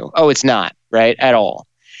serving you? Oh, it's not, right, at all.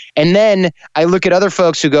 And then I look at other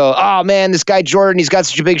folks who go, oh, man, this guy Jordan, he's got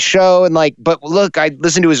such a big show. And but look, I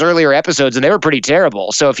listened to his earlier episodes and they were pretty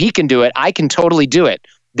terrible. So if he can do it, I can totally do it.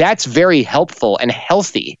 That's very helpful and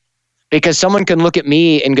healthy. Because someone can look at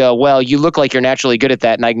me and go, well, you look like you're naturally good at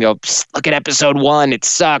that. And I can go, look at episode 1. It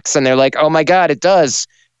sucks. And they're like, oh, my God, it does.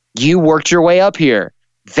 You worked your way up here.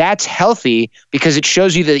 That's healthy because it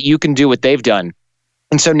shows you that you can do what they've done.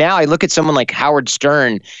 And so now I look at someone like Howard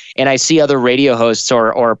Stern and I see other radio hosts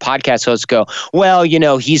or podcast hosts go, well,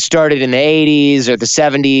 he started in the 80s or the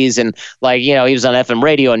 70s and he was on FM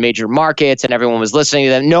radio in major markets and everyone was listening to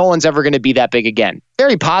them. No one's ever going to be that big again.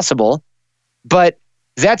 Very possible, but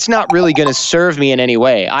that's not really going to serve me in any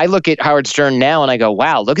way. I look at Howard Stern now and I go,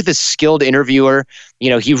 wow, look at this skilled interviewer.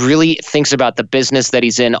 He really thinks about the business that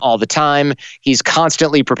he's in all the time. He's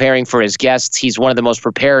constantly preparing for his guests. He's one of the most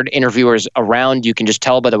prepared interviewers around. You can just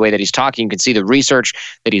tell by the way that he's talking. You can see the research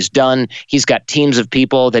that he's done. He's got teams of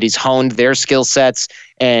people that he's honed their skill sets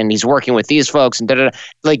and he's working with these folks and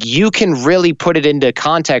you can really put it into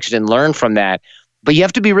context and learn from that. But you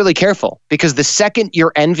have to be really careful because the second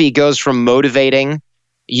your envy goes from motivating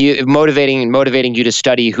you to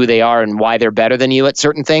study who they are and why they're better than you at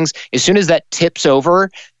certain things, as soon as that tips over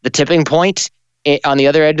the tipping point on the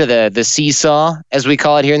other end of the seesaw, as we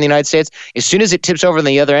call it here in the United States, as soon as it tips over on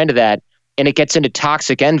the other end of that and it gets into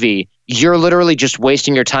toxic envy, you're literally just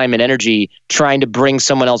wasting your time and energy trying to bring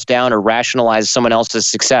someone else down or rationalize someone else's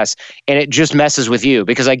success. And it just messes with you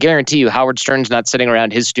because I guarantee you Howard Stern's not sitting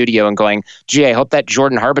around his studio and going, gee, I hope that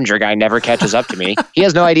Jordan Harbinger guy never catches up to me. He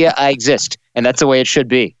has no idea I exist. And that's the way it should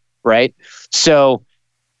be, right? So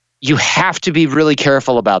you have to be really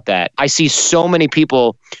careful about that. I see so many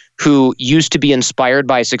people who used to be inspired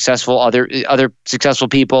by other successful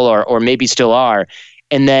people or maybe still are,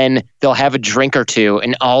 and then they'll have a drink or two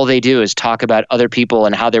and all they do is talk about other people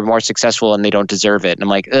and how they're more successful and they don't deserve it. And I'm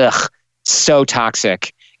like, ugh, so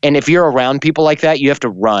toxic. And if you're around people like that, you have to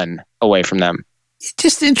run away from them.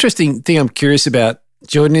 Just an interesting thing I'm curious about,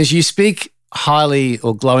 Jordan, is you speak highly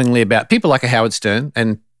or glowingly about people like a Howard Stern,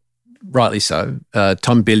 and rightly so,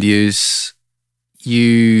 Tom Bilyeu.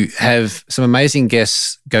 You have some amazing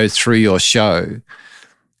guests go through your show,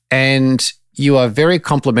 and you are very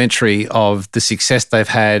complimentary of the success they've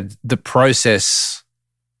had, the process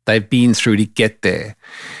they've been through to get there.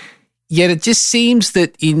 Yet it just seems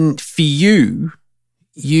that for you,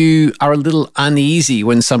 you are a little uneasy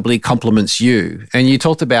when somebody compliments you. And you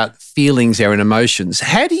talked about feelings there and emotions.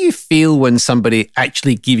 How do you feel when somebody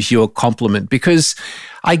actually gives you a compliment? Because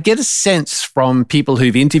I get a sense from people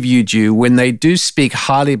who've interviewed you, when they do speak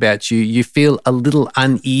highly about you, you feel a little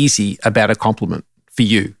uneasy about a compliment for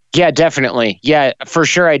you. Yeah, definitely. Yeah, for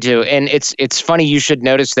sure I do. And it's funny you should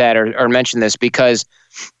notice that or mention this because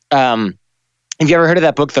have you ever heard of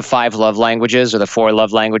that book, The 5 Love Languages or The 4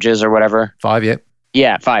 Love Languages or whatever? 5, yeah.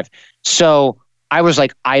 Yeah, 5. So I was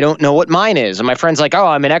like, I don't know what mine is. And my friend's like, oh,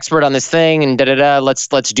 I'm an expert on this thing and da-da-da, let's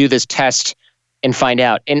do this test and find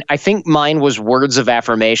out. And I think mine was words of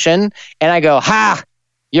affirmation. And I go, ha,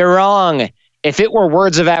 you're wrong. If it were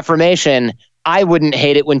words of affirmation, I wouldn't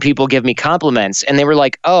hate it when people give me compliments. And they were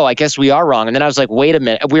like, oh, I guess we are wrong. And then I was like, wait a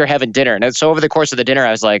minute, we were having dinner. And so over the course of the dinner,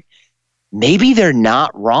 I was like, maybe they're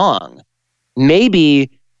not wrong.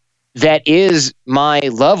 Maybe that is my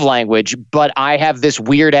love language, but I have this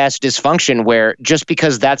weird ass dysfunction where just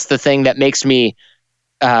because that's the thing that makes me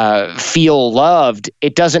feel loved,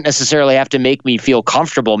 it doesn't necessarily have to make me feel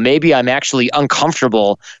comfortable. Maybe I'm actually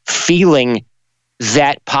uncomfortable feeling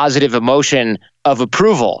that positive emotion of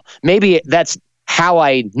approval. Maybe that's how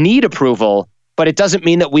I need approval, but it doesn't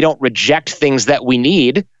mean that we don't reject things that we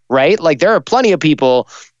need, right? Like there are plenty of people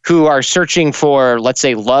who are searching for, let's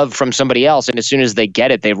say, love from somebody else. And as soon as they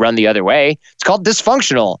get it, they run the other way. It's called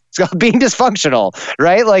dysfunctional. It's called being dysfunctional,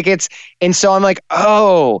 right? And so I'm like,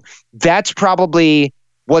 oh, that's probably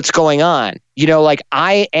what's going on. Like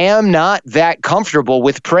I am not that comfortable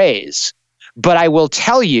with praise, but I will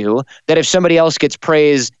tell you that if somebody else gets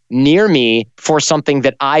praise near me for something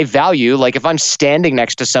that I value, like if I'm standing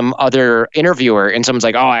next to some other interviewer and someone's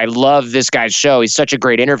like, oh, I love this guy's show, he's such a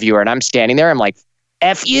great interviewer. And I'm standing there, I'm like,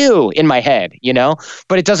 F you in my head,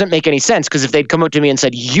 but it doesn't make any sense because if they'd come up to me and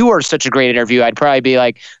said, you are such a great interview, I'd probably be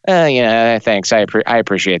like, thanks. I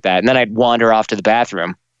appreciate that. And then I'd wander off to the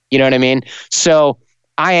bathroom. You know what I mean? So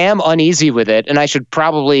I am uneasy with it and I should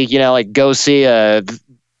probably, go see a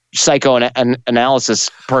psychoanalysis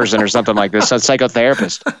person or something like this, a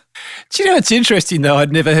psychotherapist. Do you know, it's interesting though.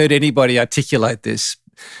 I'd never heard anybody articulate this.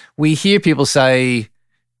 We hear people say,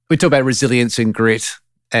 we talk about resilience and grit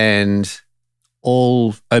and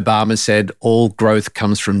Obama said all growth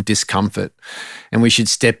comes from discomfort and we should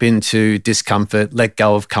step into discomfort, let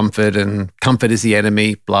go of comfort and comfort is the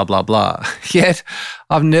enemy, blah, blah, blah. Yet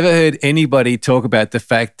I've never heard anybody talk about the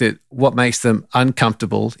fact that what makes them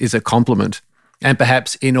uncomfortable is a compliment. And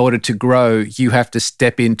perhaps in order to grow, you have to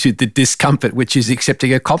step into the discomfort, which is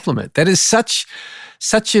accepting a compliment. That is such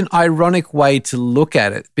an ironic way to look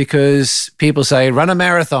at it because people say, run a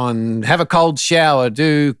marathon, have a cold shower,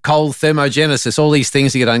 do cold thermogenesis, all these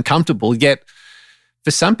things to get uncomfortable. Yet for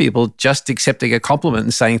some people, just accepting a compliment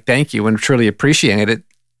and saying thank you and truly appreciating it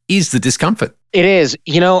is the discomfort. It is,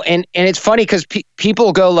 and it's funny because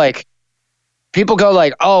people go like,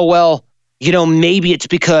 oh, well, maybe it's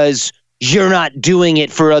because you're not doing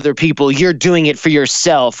it for other people. You're doing it for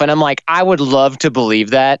yourself. And I'm like, I would love to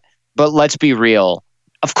believe that, but let's be real.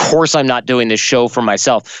 Of course, I'm not doing this show for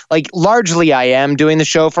myself. Like, largely I am doing the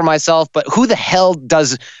show for myself, but who the hell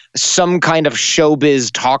does some kind of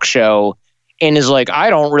showbiz talk show and is like,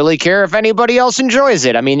 I don't really care if anybody else enjoys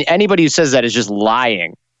it? I mean, anybody who says that is just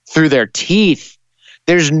lying through their teeth.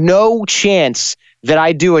 There's no chance that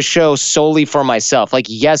I do a show solely for myself. Like,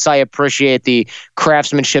 yes, I appreciate the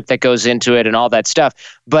craftsmanship that goes into it and all that stuff.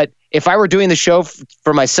 But if I were doing the show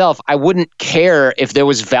for myself, I wouldn't care if there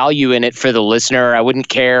was value in it for the listener. I wouldn't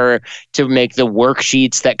care to make the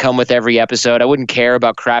worksheets that come with every episode. I wouldn't care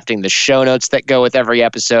about crafting the show notes that go with every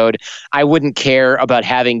episode. I wouldn't care about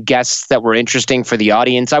having guests that were interesting for the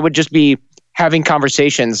audience. I would just be having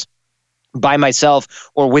conversations by myself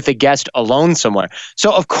or with a guest alone somewhere.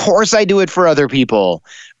 So of course I do it for other people.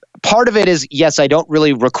 Part of it is, yes, I don't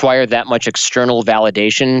really require that much external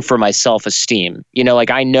validation for my self-esteem.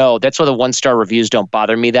 Like I know that's why the 1-star reviews don't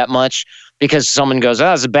bother me that much because someone goes,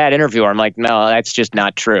 oh, it's a bad interview. I'm like, no, that's just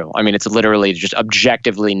not true. I mean, it's literally just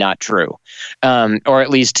objectively not true. Or at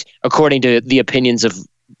least according to the opinions of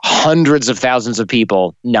hundreds of thousands of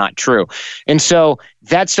people, not true. And so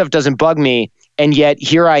that stuff doesn't bug me. And yet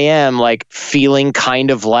here I am like feeling kind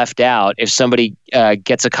of left out if somebody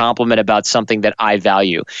gets a compliment about something that I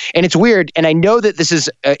value. And it's weird. And I know that this is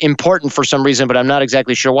important for some reason, but I'm not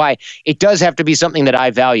exactly sure why. It does have to be something that I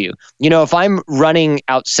value. If I'm running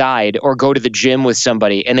outside or go to the gym with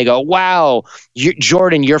somebody and they go, wow,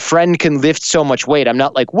 Jordan, your friend can lift so much weight. I'm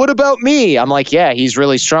not like, what about me? I'm like, yeah, he's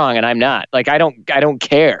really strong and I'm not. Like, I don't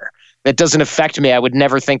care. That doesn't affect me. I would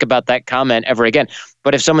never think about that comment ever again.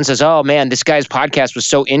 But if someone says, oh man, this guy's podcast was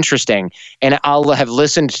so interesting, and I'll have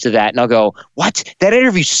listened to that and I'll go, what? That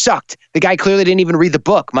interview sucked. The guy clearly didn't even read the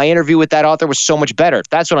book. My interview with that author was so much better.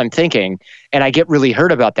 That's what I'm thinking. And I get really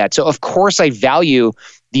hurt about that. So of course I value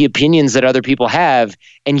the opinions that other people have.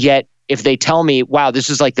 And yet if they tell me, wow, this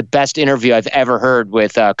is like the best interview I've ever heard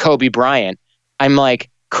with Kobe Bryant, I'm like,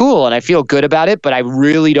 cool, and I feel good about it, but I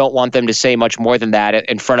really don't want them to say much more than that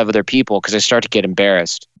in front of other people because I start to get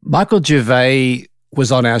embarrassed. Michael Gervais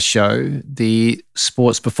was on our show, the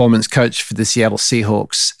sports performance coach for the Seattle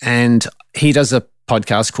Seahawks, and he does a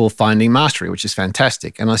podcast called Finding Mastery, which is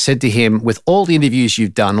fantastic. And I said to him, with all the interviews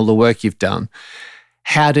you've done, all the work you've done,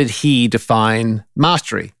 how did he define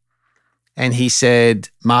mastery? And he said,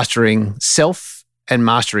 mastering self and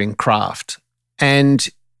mastering craft. And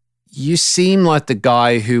you seem like the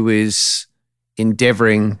guy who is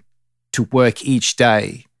endeavoring to work each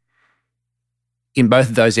day in both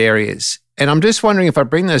of those areas. And I'm just wondering if I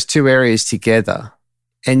bring those two areas together,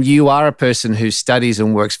 and you are a person who studies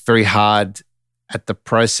and works very hard at the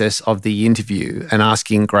process of the interview and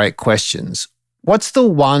asking great questions. What's the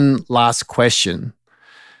one last question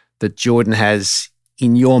that Jordan has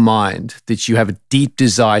in your mind that you have a deep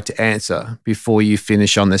desire to answer before you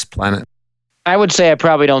finish on this planet? I would say I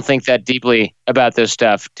probably don't think that deeply about this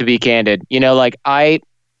stuff, to be candid. Like I'm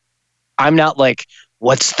not like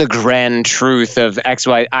what's the grand truth of X,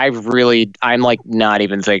 Y? I'm like not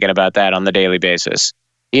even thinking about that on the daily basis.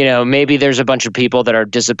 You know, maybe there's a bunch of people that are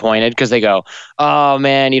disappointed because they go, oh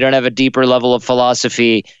man, you don't have a deeper level of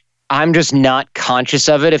philosophy. I'm just not conscious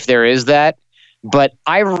of it if there is that. But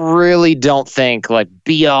I really don't think like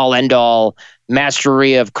be all end all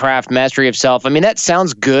mastery of craft, mastery of self. I mean, that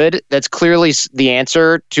sounds good. That's clearly the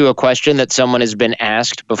answer to a question that someone has been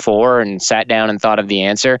asked before and sat down and thought of the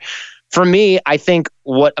answer. For me, I think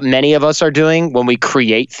what many of us are doing when we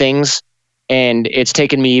create things, and it's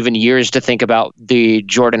taken me even years to think about the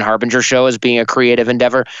Jordan Harbinger show as being a creative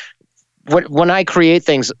endeavor. When I create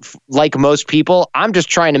things, like most people, I'm just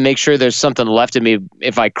trying to make sure there's something left of me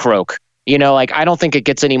if I croak. You know, like I don't think it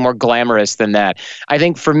gets any more glamorous than that. I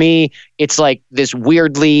think for me, it's like this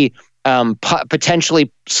weirdly,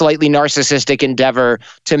 potentially slightly narcissistic endeavor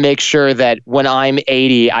to make sure that when I'm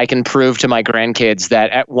 80, I can prove to my grandkids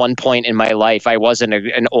that at one point in my life, I wasn't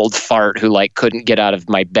an old fart who like couldn't get out of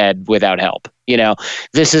my bed without help. You know,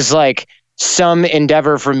 this is like some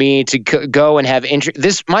endeavor for me to go and have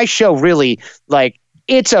my show really like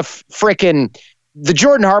it's a freaking. The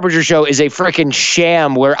Jordan Harbinger show is a freaking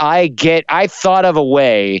sham where I thought of a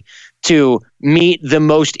way to meet the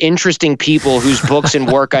most interesting people whose books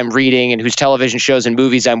and work I'm reading and whose television shows and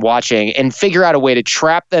movies I'm watching and figure out a way to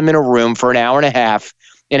trap them in a room for an hour and a half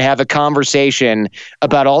and have a conversation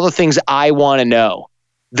about all the things I want to know.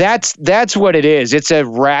 That's what it is. It's a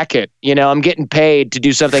racket. You know, I'm getting paid to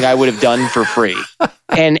do something I would have done for free.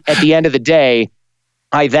 And at the end of the day,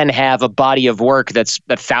 I then have a body of work that's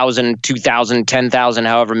 1,000, 2,000, 10,000,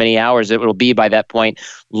 however many hours it will be by that point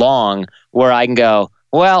long, where I can go,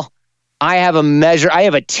 well, I have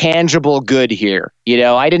a tangible good here. You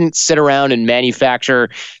know, I didn't sit around and manufacture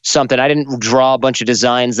something. I didn't draw a bunch of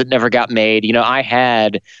designs that never got made. You know, I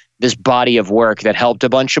had this body of work that helped a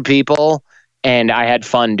bunch of people and I had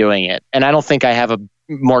fun doing it. And I don't think I have a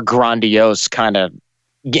more grandiose kind of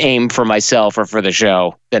aim for myself or for the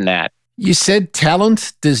show than that. You said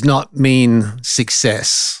talent does not mean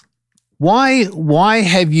success. Why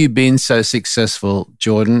have you been so successful,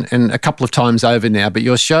 Jordan? And a couple of times over now, but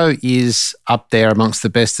your show is up there amongst the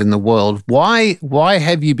best in the world. Why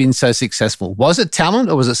have you been so successful? Was it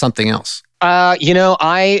talent or was it something else? You know,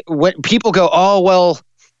 when people go, oh, well,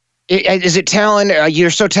 is it talent?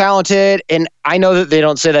 You're so talented. And I know that they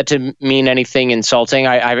don't say that to mean anything insulting.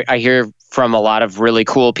 I hear from a lot of really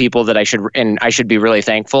cool people that I should be really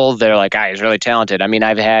thankful. They're like, he's really talented. I mean,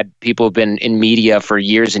 I've had people who've been in media for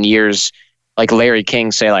years and years, like Larry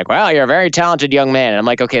King, say like, wow, you're a very talented young man. And I'm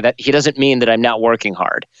like, okay, that he doesn't mean that I'm not working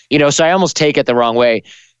hard. You know, so I almost take it the wrong way.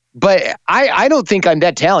 But I don't think I'm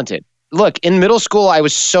that talented. Look, in middle school, I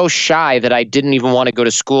was so shy that I didn't even want to go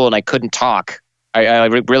to school and I couldn't talk. I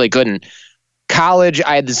really couldn't. College,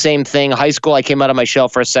 I had the same thing. High school, I came out of my shell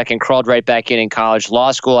for a second, crawled right back in college.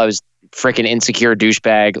 Law school, I was freaking insecure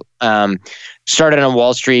douchebag. Started on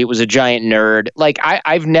Wall Street, was a giant nerd. Like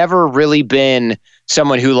I've never really been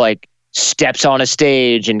someone who like steps on a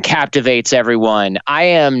stage and captivates everyone. I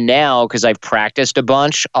am now because I've practiced a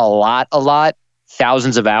bunch, a lot,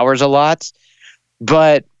 thousands of hours, a lot.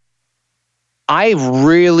 But I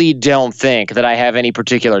really don't think that I have any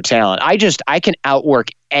particular talent. I can outwork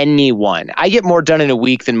anyone. I get more done in a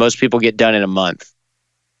week than most people get done in a month.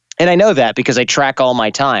 And I know that because I track all my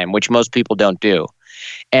time, which most people don't do.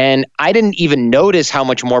 And I didn't even notice how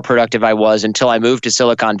much more productive I was until I moved to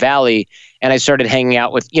Silicon Valley and I started hanging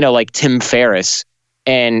out with, you know, like Tim Ferriss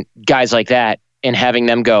and guys like that and having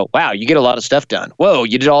them go, wow, you get a lot of stuff done. Whoa,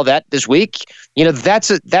 you did all that this week? You know, that's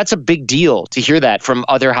a big deal to hear that from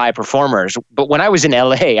other high performers. But when I was in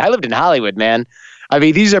LA, I lived in Hollywood, man. I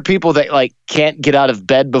mean, these are people that like can't get out of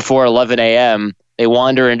bed before 11 a.m. They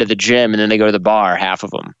wander into the gym and then they go to the bar, half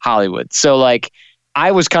of them, Hollywood. So like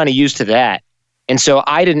I was kind of used to that. And so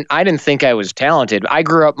I didn't think I was talented. I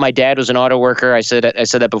grew up, my dad was an auto worker. I said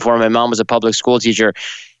that before. My mom was a public school teacher.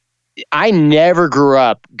 I never grew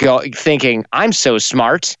up thinking I'm so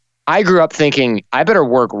smart. I grew up thinking I better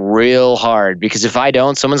work real hard because if I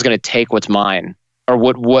don't, someone's going to take what's mine or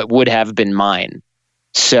what would have been mine.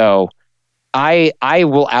 So I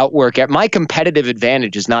will outwork. My competitive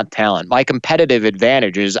advantage is not talent. My competitive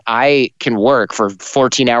advantage is I can work for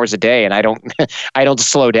 14 hours a day and I don't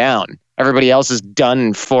slow down. Everybody else is done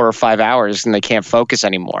in 4 or 5 hours and they can't focus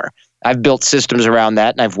anymore. I've built systems around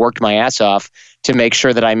that and I've worked my ass off to make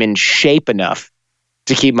sure that I'm in shape enough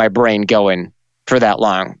to keep my brain going for that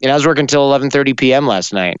long. And I was working until 11:30 p.m.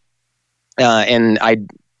 last night. And I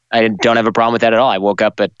don't have a problem with that at all. I woke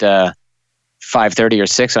up at 5:30 or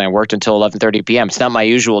 6 and I worked until 11:30 p.m. It's not my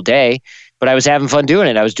usual day, but I was having fun doing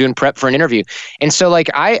it. I was doing prep for an interview. And so like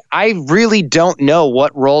I really don't know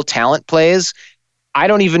what role talent plays. I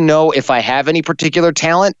don't even know if I have any particular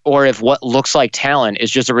talent or if what looks like talent is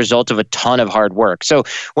just a result of a ton of hard work. So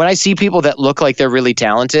when I see people that look like they're really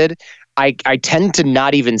talented, I tend to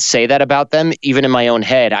not even say that about them, even in my own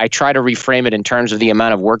head. I try to reframe it in terms of the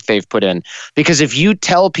amount of work they've put in. Because if you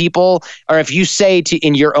tell people, or if you say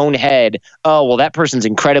in your own head, oh, well, that person's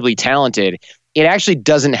incredibly talented, it actually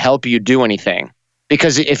doesn't help you do anything.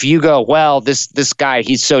 Because if you go, well, this guy,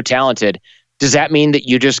 he's so talented, does that mean that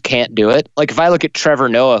you just can't do it? Like if I look at Trevor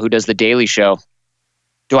Noah, who does The Daily Show,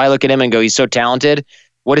 do I look at him and go, he's so talented?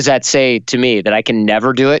 What does that say to me? That I can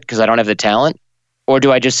never do it because I don't have the talent? Or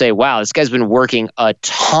do I just say, wow, this guy's been working a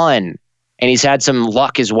ton and he's had some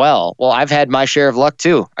luck as well? Well, I've had my share of luck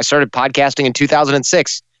too. I started podcasting in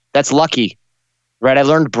 2006. That's lucky, right? I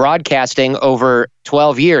learned broadcasting over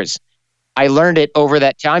 12 years. I learned it over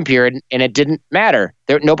that time period and it didn't matter.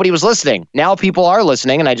 Nobody was listening. Now people are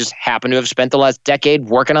listening and I just happen to have spent the last decade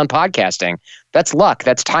working on podcasting. That's luck.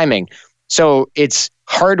 That's timing. So it's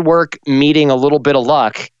hard work meeting a little bit of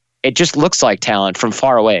luck. It just looks like talent from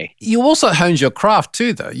far away. You also honed your craft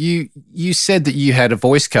too, though. You said that you had a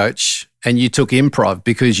voice coach and you took improv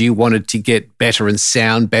because you wanted to get better and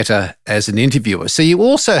sound better as an interviewer. So you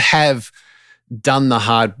also have done the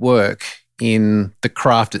hard work in the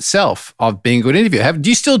craft itself of being a good interviewer.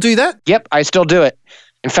 Do you still do that? Yep, I still do it.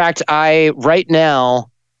 In fact, right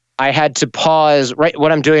now, I had to pause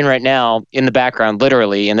what I'm doing right now in the background,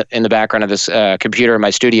 literally in the background of this computer in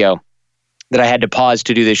my studio, that I had to pause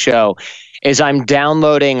to do this show, is I'm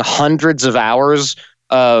downloading hundreds of hours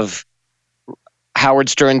of Howard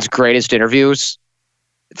Stern's greatest interviews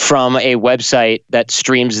from a website that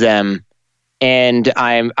streams them. And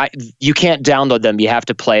you can't download them. You have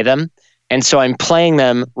to play them. And so I'm playing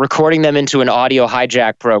them, recording them into an audio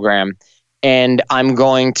hijack program. And I'm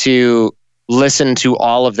going to listen to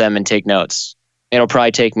all of them and take notes. It'll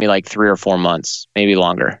probably take me like 3 or 4 months, maybe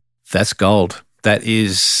longer. That's gold. That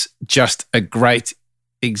is just a great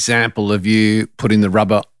example of you putting the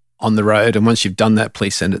rubber on the road. And once you've done that,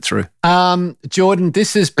 please send it through. Jordan,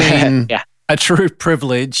 this has been a true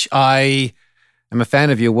privilege. I am a fan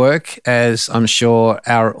of your work, as I'm sure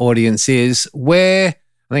our audience is. I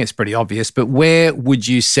think it's pretty obvious, but where would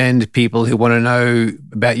you send people who want to know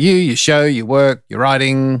about you, your show, your work, your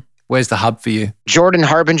writing? Where's the hub for you?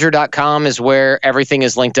 JordanHarbinger.com is where everything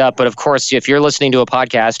is linked up. But of course, if you're listening to a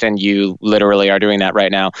podcast, and you literally are doing that right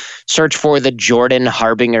now, search for The Jordan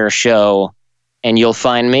Harbinger Show and you'll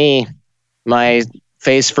find me, my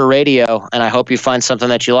face for radio. And I hope you find something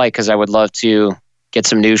that you like, because I would love to get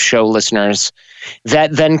some new show listeners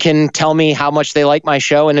that then can tell me how much they like my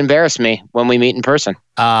show and embarrass me when we meet in person.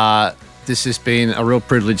 This has been a real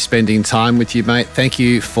privilege spending time with you, mate. Thank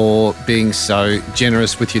you for being so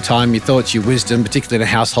generous with your time, your thoughts, your wisdom, particularly in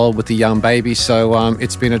a household with a young baby. So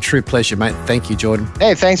it's been a true pleasure, mate. Thank you, Jordan.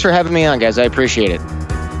 Hey, thanks for having me on, guys. I appreciate it.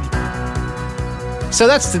 So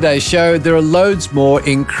that's today's show. There are loads more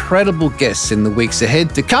incredible guests in the weeks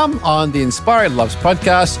ahead to come on the Inspiring Lives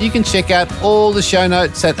podcast. You can check out all the show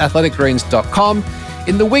notes at athleticgreens.com.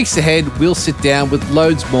 In the weeks ahead, we'll sit down with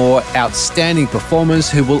loads more outstanding performers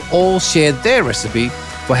who will all share their recipe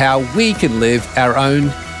for how we can live our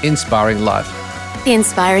own inspiring life. The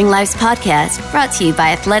Inspiring Lives podcast, brought to you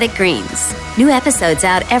by Athletic Greens. New episodes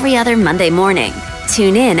out every other Monday morning.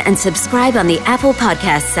 Tune in and subscribe on the Apple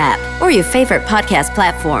Podcasts app or your favorite podcast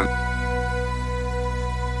platform.